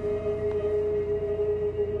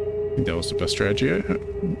think that was the best strategy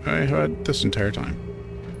I had this entire time.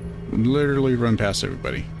 Literally run past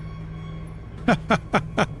everybody.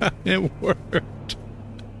 It worked.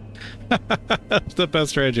 That's the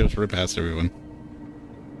best strategy, was run past everyone.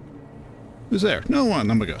 Who's there? No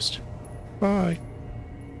one. I'm a ghost. Bye.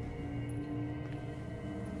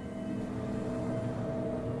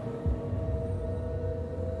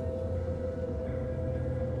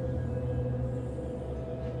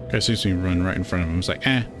 Guy sees me run right in front of him. It's like,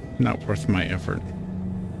 not worth my effort.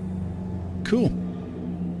 Cool.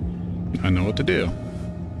 I know what to do.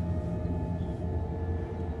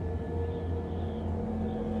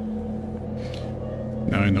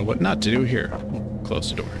 Now I know what not to do here. We'll close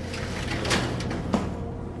the door.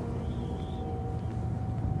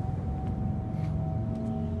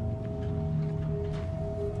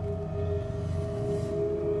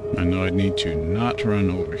 I know I need to not run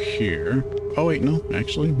over here. Oh wait, no.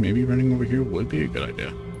 Actually, maybe running over here would be a good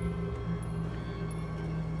idea.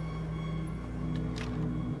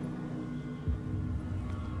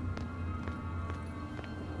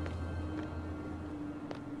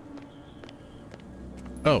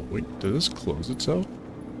 Oh, wait, did this close itself?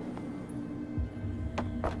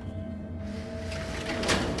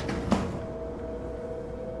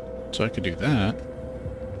 So I could do that.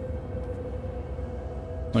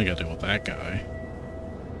 I gotta deal with that guy.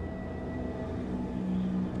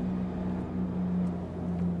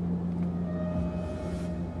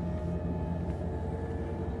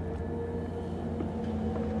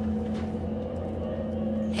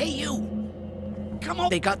 Hey, you! Come on!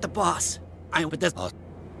 They got the boss. I opened this.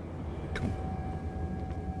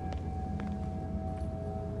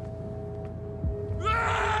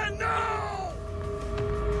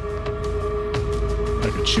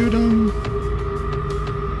 Shoot him.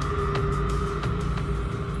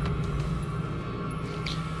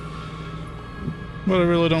 But I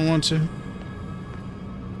really don't want to. I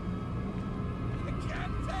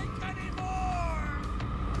can't take any more!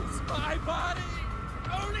 It's my body!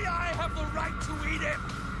 Only I have the right to eat it!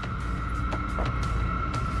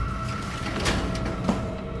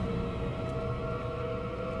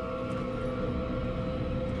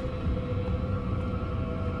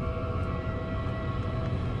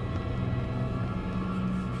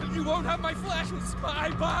 won't have my flesh. It's my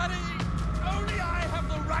body. Only I have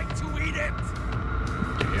the right to eat it.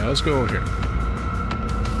 Okay, yeah, let's go over here.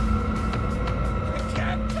 I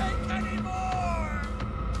can't take any more.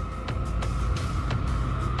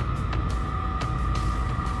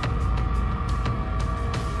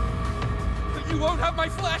 You won't have my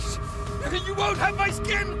flesh. You won't have my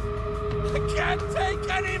skin. I can't take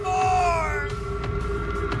any more.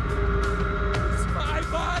 It's my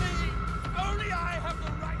body. Only I have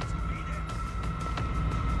the right to eat it.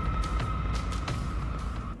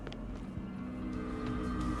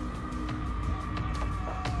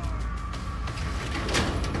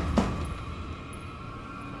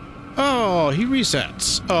 Oh, he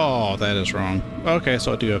resets. Oh, that is wrong. Okay,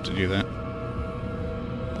 so I do have to do that.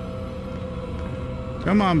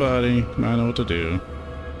 Come on, buddy. I know what to do.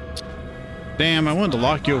 Damn, I wanted to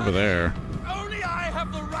lock you over there. Only I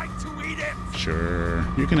have the right to eat it. Sure.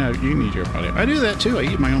 You can eat your body. I do that too. I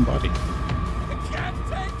eat my own body. I can't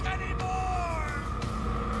take any more.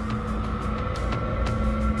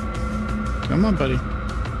 Come on, buddy.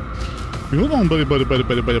 Come on,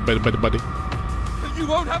 buddy. You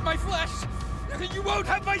won't have my flesh. You won't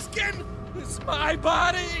have my skin. It's my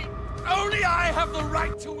body. Only I have the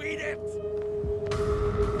right to eat it.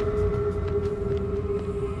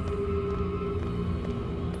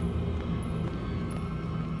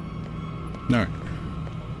 All right.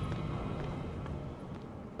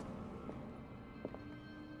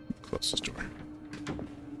 Close this door.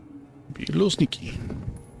 Be a little sneaky.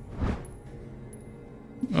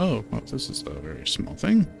 Oh, well, this is a very small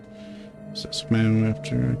thing. Is this man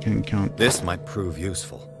after I can count? This might prove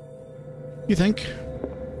useful. You think?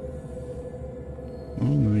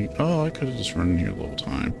 Oh, I could have just run here the whole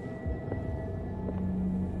time.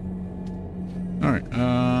 All right.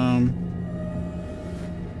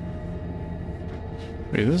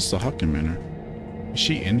 Wait, this is the Hawkin Manor. Is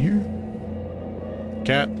she in here?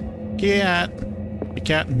 Cat. Cat. Hey,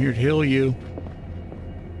 cat, I'm here to heal you.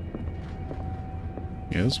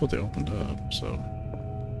 Yeah, this is what they opened up, so.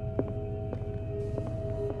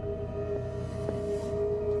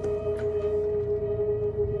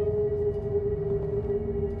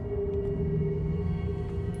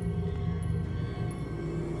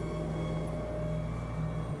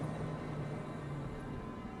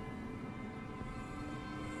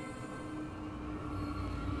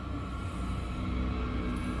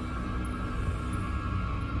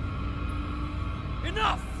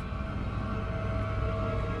 Enough!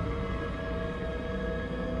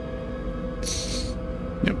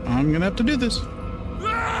 Yep, I'm gonna have to do this.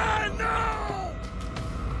 Ah, no!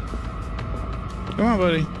 Come on,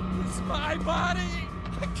 buddy. It's my body.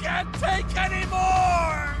 I can't take any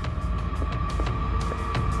more.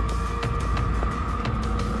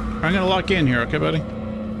 I'm gonna lock you in here, okay, buddy?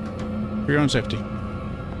 For your own safety.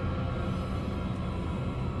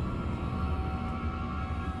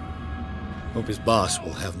 Hope his boss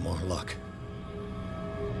will have more luck.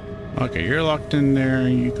 Okay, you're locked in there.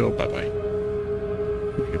 You go bye-bye.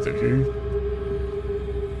 Get through here.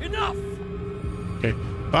 Enough! Okay.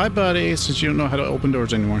 Bye, buddy, since you don't know how to open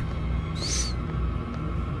doors anymore.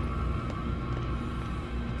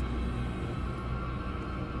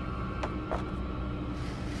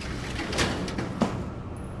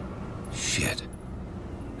 Shit.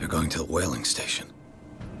 They're going to the whaling station.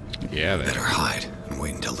 Yeah, they better hide and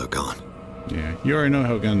wait until they're gone. Yeah, you already know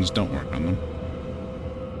how guns don't work on them.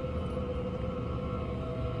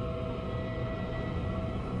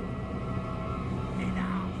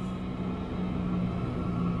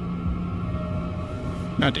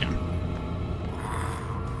 Not damn.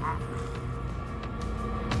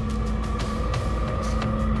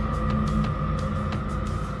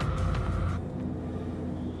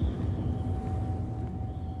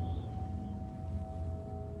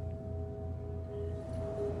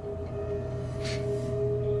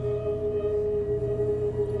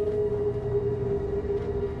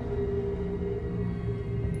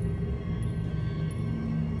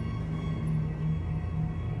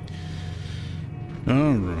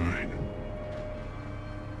 Alright.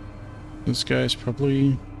 This guy's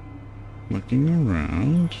probably looking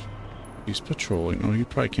around. He's patrolling. Oh, he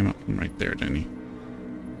probably came up from right there, didn't he?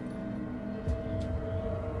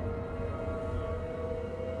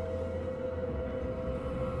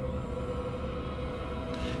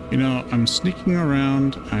 You know, I'm sneaking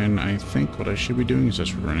around, and I think what I should be doing is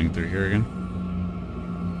just running through here again.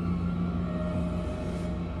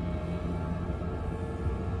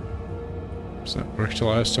 Does that work the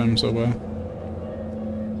last time so well?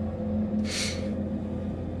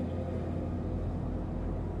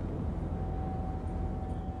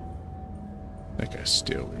 That guy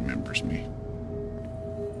still remembers me.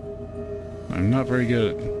 I'm not very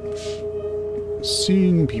good at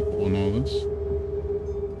seeing people and all this.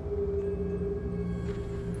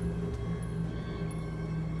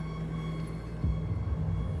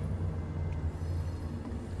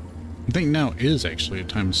 I think now is actually a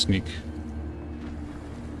time to sneak.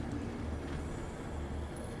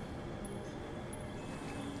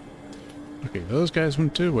 Okay, those guys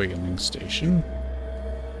went to a whaling station.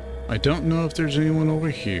 I don't know if there's anyone over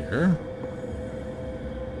here.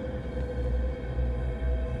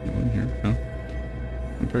 Anyone here? No.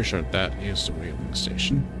 I'm pretty sure that is the whaling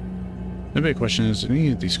station. The big question is, did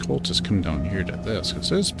any of these cultists come down here to this? Because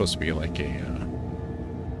this is supposed to be like a,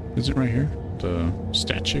 is it right here? The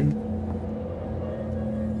statue?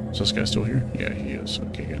 Is this guy still here? Yeah, he is.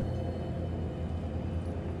 Okay, good.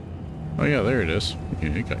 Oh yeah, there it is. Yeah,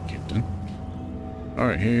 it got kicked in.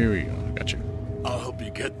 Alright, here we go. I got you. I'll help you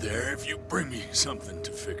get there if you bring me something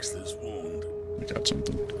to fix this wound. I got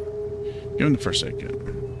something. Give him the first aid kit.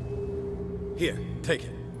 Here, take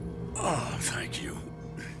it. Oh, thank you.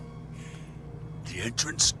 The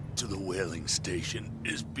entrance to the whaling station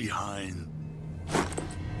is behind.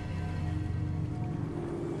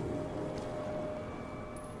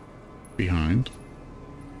 Behind?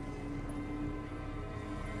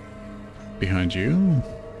 Behind you?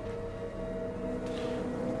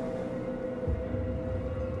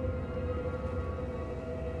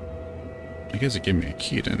 I guess it gave me a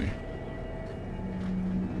key, didn't it?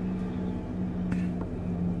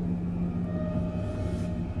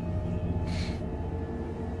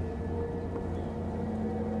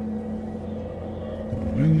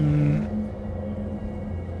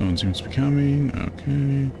 No one seems to be coming.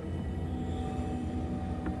 Okay.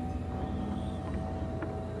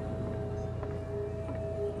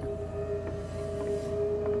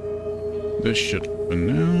 This should open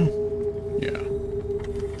now. Yeah.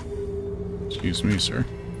 Excuse me, sir.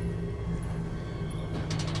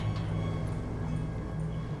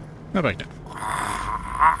 Now back down.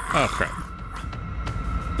 Oh, crap.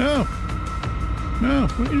 No! No,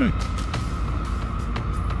 what are you doing?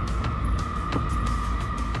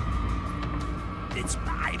 It's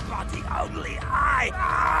my body only.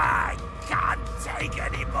 I can't take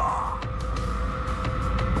anymore.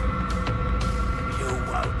 You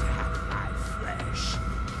won't have my flesh.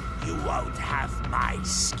 You won't have my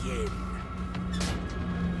skin.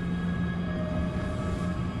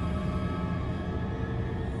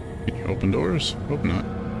 Can you open doors? Hope not.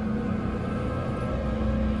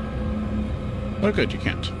 Oh, good, you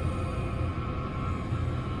can't.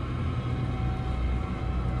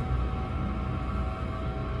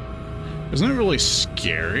 It's not really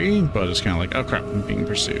scary, but it's kind of like, oh crap, I'm being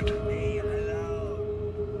pursued.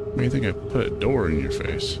 What do you think I put a door in your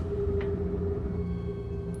face?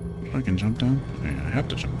 I can jump down? Yeah, I have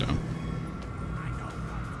to jump down.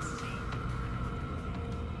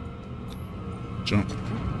 Jump.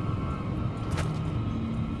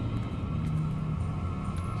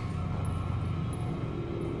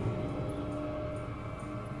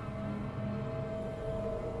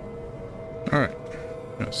 Alright.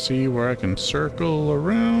 Let's see where I can circle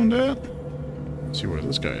around at. See where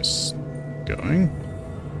this guy's going.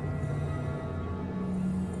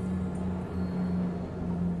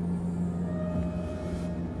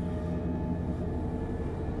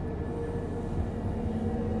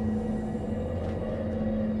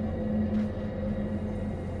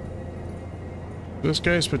 This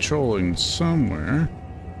guy's patrolling somewhere.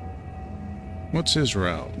 What's his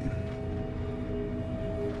route?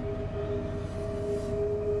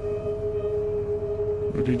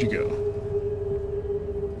 Where did you go?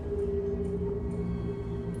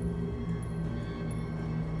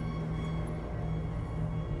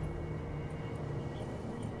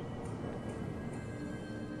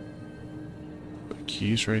 The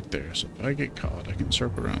key's right there, so if I get caught, I can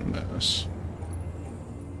circle around this.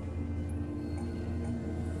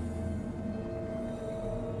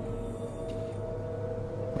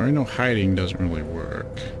 I know hiding doesn't really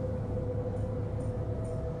work.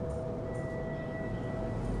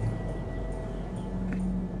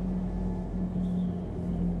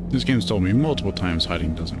 This game's told me multiple times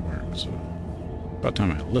hiding doesn't work, so about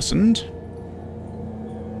time I listened.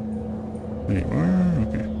 There you are,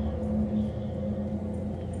 okay.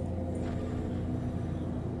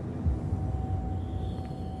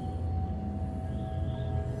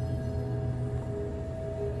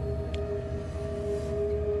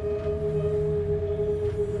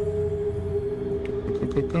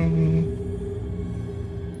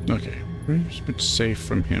 Okay, we're a bit safe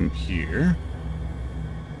from him here.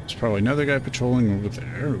 There's probably another guy patrolling over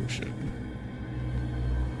there. Oh shit.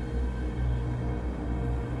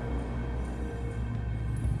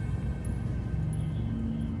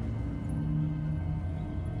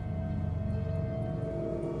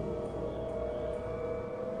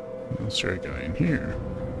 Let's try a guy in here.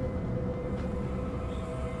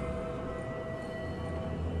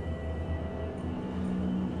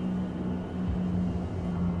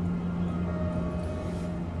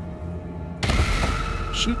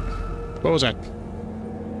 Shoot. What was that?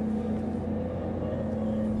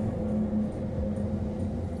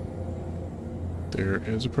 There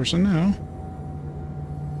is a person now.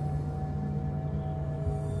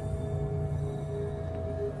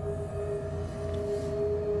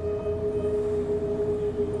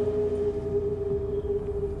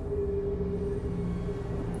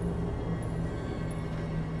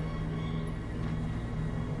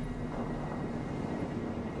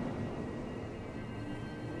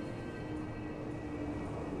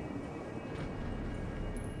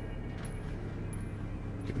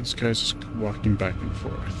 This guy's just walking back and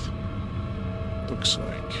forth. Looks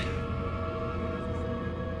like.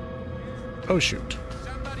 Oh shoot.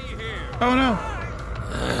 Oh no!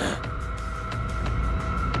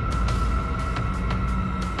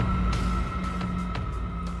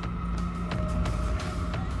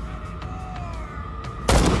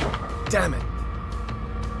 Damn it!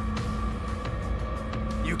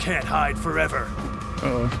 You can't hide forever.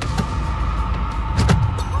 Uh-oh.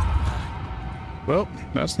 Well,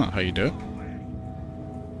 that's not how you do it.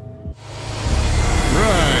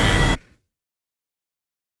 Right.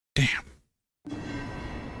 Damn.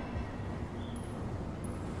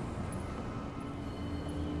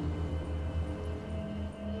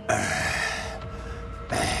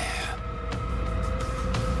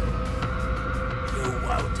 You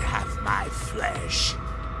won't have my flesh.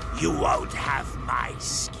 You won't have my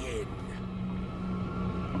skin.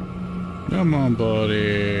 Come on,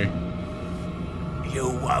 buddy. You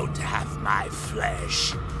won't have my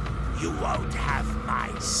flesh. You won't have my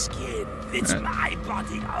skin. It's my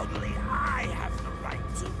body only. I have the right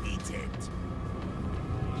to eat it.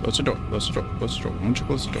 Close the door. Close the door. Close the door. Why don't you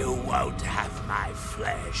close the door? You won't have my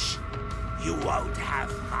flesh. You won't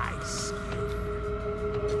have my skin.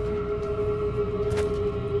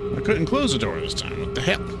 I couldn't close the door this time. What the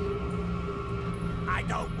hell? I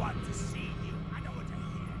don't want to see you. I don't want to hear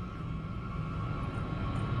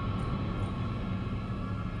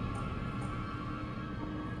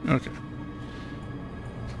you. Okay.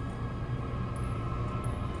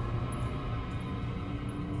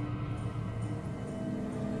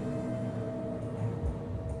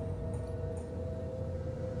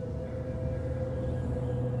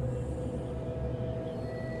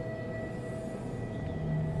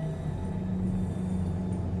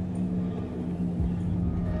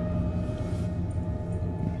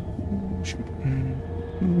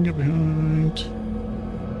 Get behind.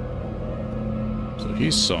 So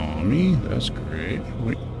he saw me. That's great.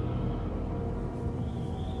 Wait.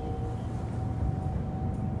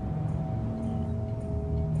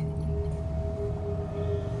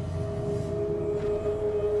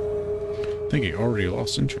 I think he already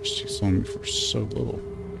lost interest. He saw me for so little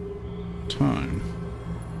time.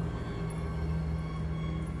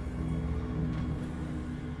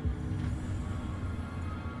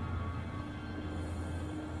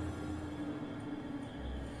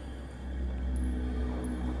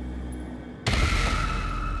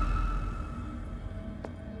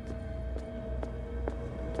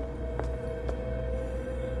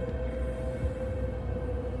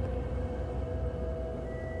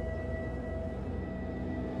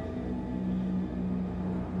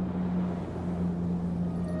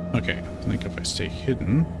 Okay, I think if I stay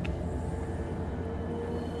hidden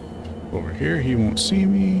over here, he won't see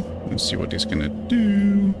me. Let's see what he's gonna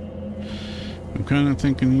do. I'm kind of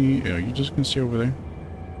thinking you're just gonna stay over there.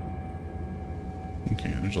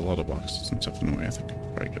 Okay, there's a lot of boxes and stuff in the way. I think I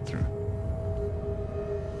can probably get through.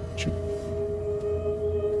 Shoot.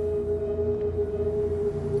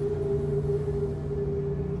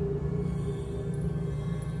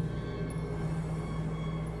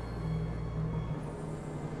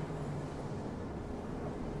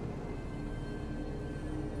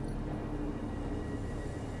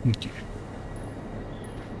 Okay.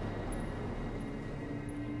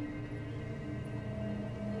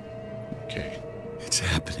 Okay. It's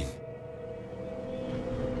happening.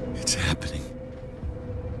 It's happening.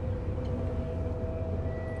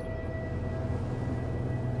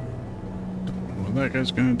 Don't know what that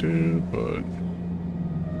guy's gonna do, but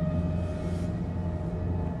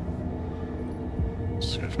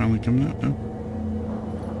is this guy finally coming out now?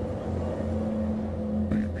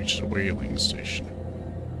 We reached the whaling station.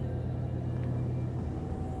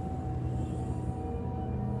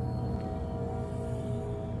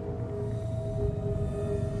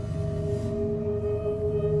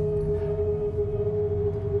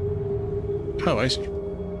 Oh, I see.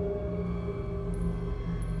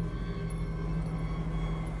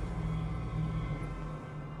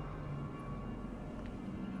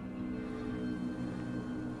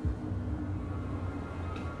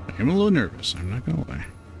 I'm a little nervous, I'm not gonna lie.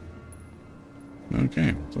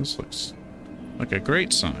 Okay, this looks like a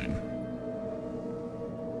great sign.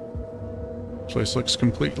 This place looks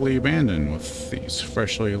completely abandoned with these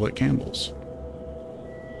freshly lit candles.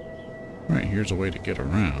 Alright, here's a way to get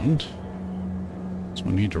around. So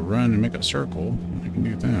I need to run and make a circle. I can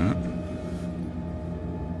do that.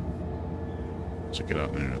 So get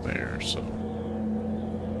out there, so.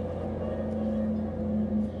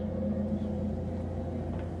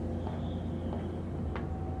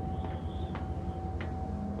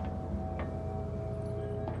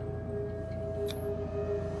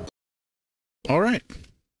 Alright.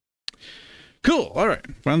 Cool, alright.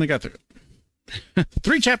 Finally got through it.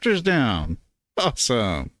 3 chapters down.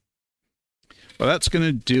 Awesome. Well, that's going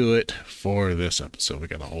to do it for this episode. We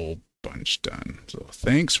got a whole bunch done. So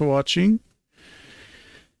thanks for watching.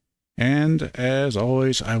 And as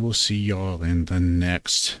always, I will see y'all in the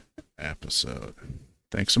next episode.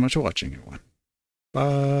 Thanks so much for watching, everyone.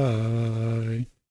 Bye.